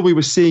would feel we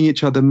were seeing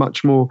each other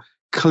much more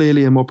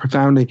clearly and more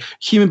profoundly.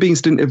 Human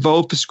beings didn't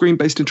evolve for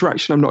screen-based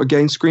interaction. I'm not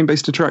against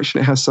screen-based interaction.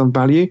 It has some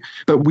value,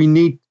 but we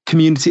need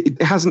community. It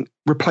hasn't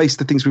replaced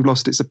the things we've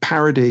lost. It's a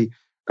parody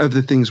of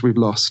the things we've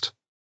lost.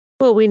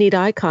 Well, we need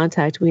eye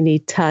contact. We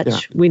need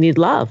touch. We need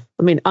love.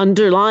 I mean,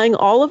 underlying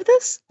all of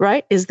this,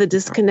 right, is the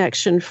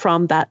disconnection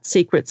from that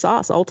secret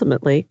sauce,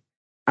 ultimately.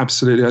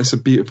 Absolutely. That's a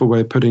beautiful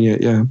way of putting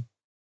it. Yeah.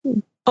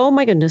 Oh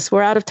my goodness,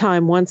 we're out of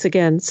time once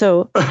again.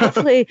 So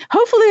hopefully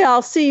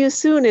I'll see you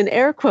soon in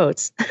air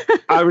quotes.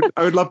 I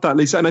would love that,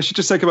 Lisa. And I should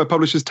just say, my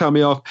publishers tell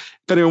me off.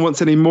 If anyone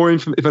wants any more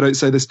if I don't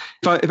say this,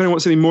 if anyone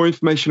wants any more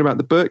information about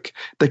the book,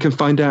 they can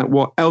find out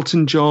what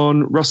Elton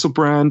John, Russell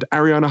Brand,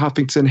 Ariana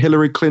Huffington,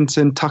 Hillary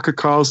Clinton, Tucker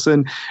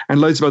Carlson,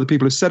 and loads of other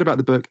people have said about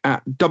the book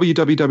at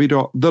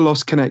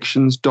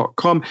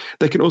www.thelostconnections.com.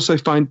 They can also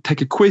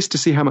take a quiz to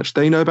see how much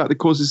they know about the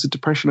causes of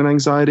depression and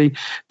anxiety.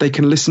 They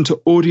can listen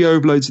to audio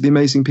of loads of the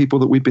amazing people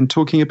that we've been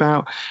talking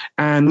about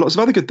and lots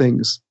of other good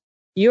things.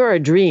 You're a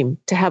dream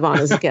to have on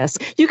as a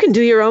guest. You can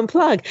do your own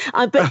plug.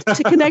 But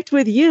to connect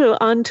with you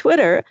on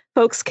Twitter,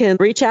 folks can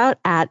reach out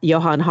at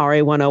Johann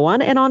Hari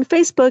 101 and on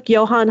Facebook,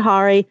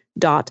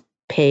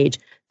 johannhari.page.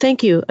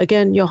 Thank you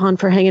again, Johann,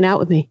 for hanging out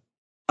with me.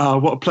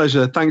 What a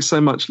pleasure. Thanks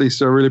so much,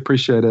 Lisa. I really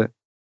appreciate it.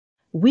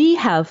 We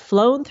have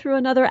flown through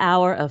another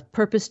hour of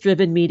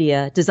purpose-driven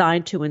media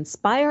designed to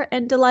inspire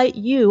and delight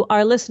you,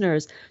 our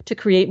listeners, to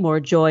create more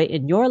joy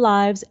in your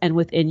lives and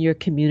within your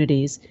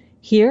communities.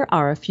 Here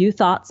are a few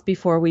thoughts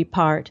before we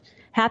part.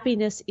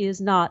 Happiness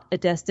is not a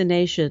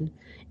destination.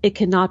 It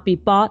cannot be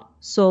bought,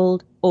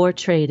 sold, or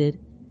traded.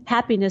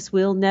 Happiness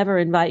will never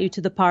invite you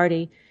to the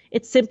party.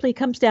 It simply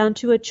comes down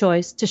to a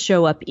choice to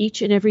show up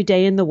each and every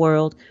day in the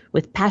world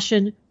with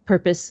passion,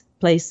 purpose,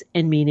 place,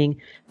 and meaning.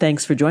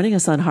 Thanks for joining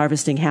us on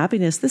Harvesting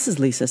Happiness. This is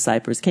Lisa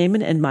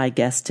Cypers-Kamen and my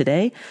guest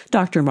today,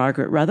 Dr.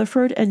 Margaret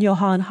Rutherford and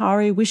Johann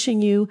Hari,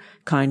 wishing you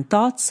kind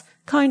thoughts,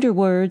 kinder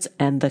words,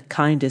 and the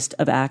kindest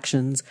of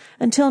actions.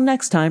 Until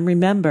next time,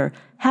 remember,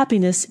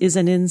 happiness is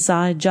an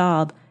inside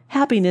job.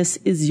 Happiness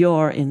is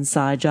your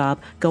inside job.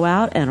 Go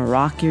out and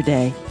rock your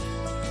day.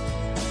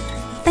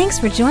 Thanks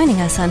for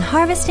joining us on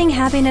Harvesting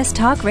Happiness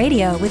Talk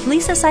Radio with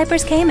Lisa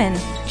Cypers-Kamen.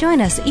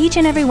 Join us each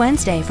and every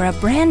Wednesday for a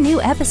brand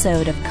new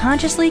episode of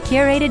consciously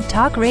curated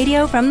talk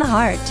radio from the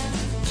heart.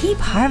 Keep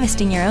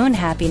harvesting your own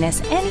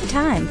happiness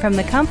anytime from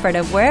the comfort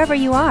of wherever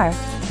you are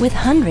with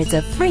hundreds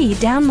of free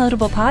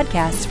downloadable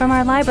podcasts from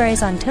our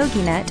libraries on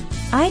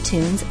TogiNet,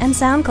 iTunes, and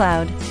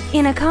SoundCloud.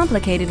 In a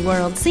complicated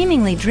world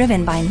seemingly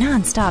driven by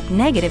non-stop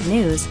negative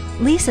news,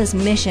 Lisa's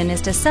mission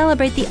is to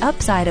celebrate the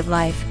upside of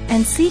life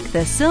and seek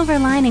the silver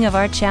lining of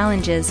our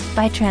challenges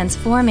by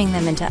transforming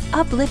them into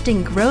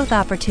uplifting growth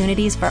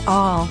opportunities for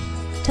all.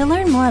 To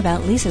learn more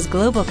about Lisa's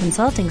global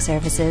consulting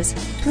services,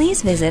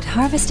 please visit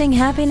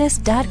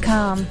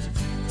harvestinghappiness.com.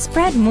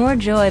 Spread more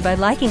joy by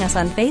liking us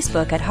on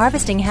Facebook at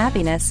Harvesting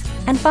Happiness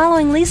and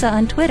following Lisa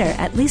on Twitter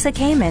at Lisa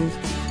Kamen.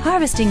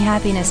 Harvesting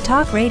Happiness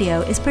Talk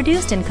Radio is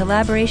produced in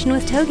collaboration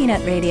with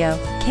TogiNet Radio,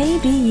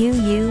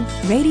 KBUU,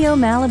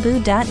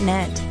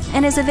 RadioMalibu.net,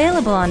 and is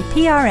available on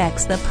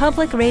PRX, the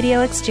Public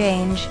Radio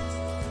Exchange.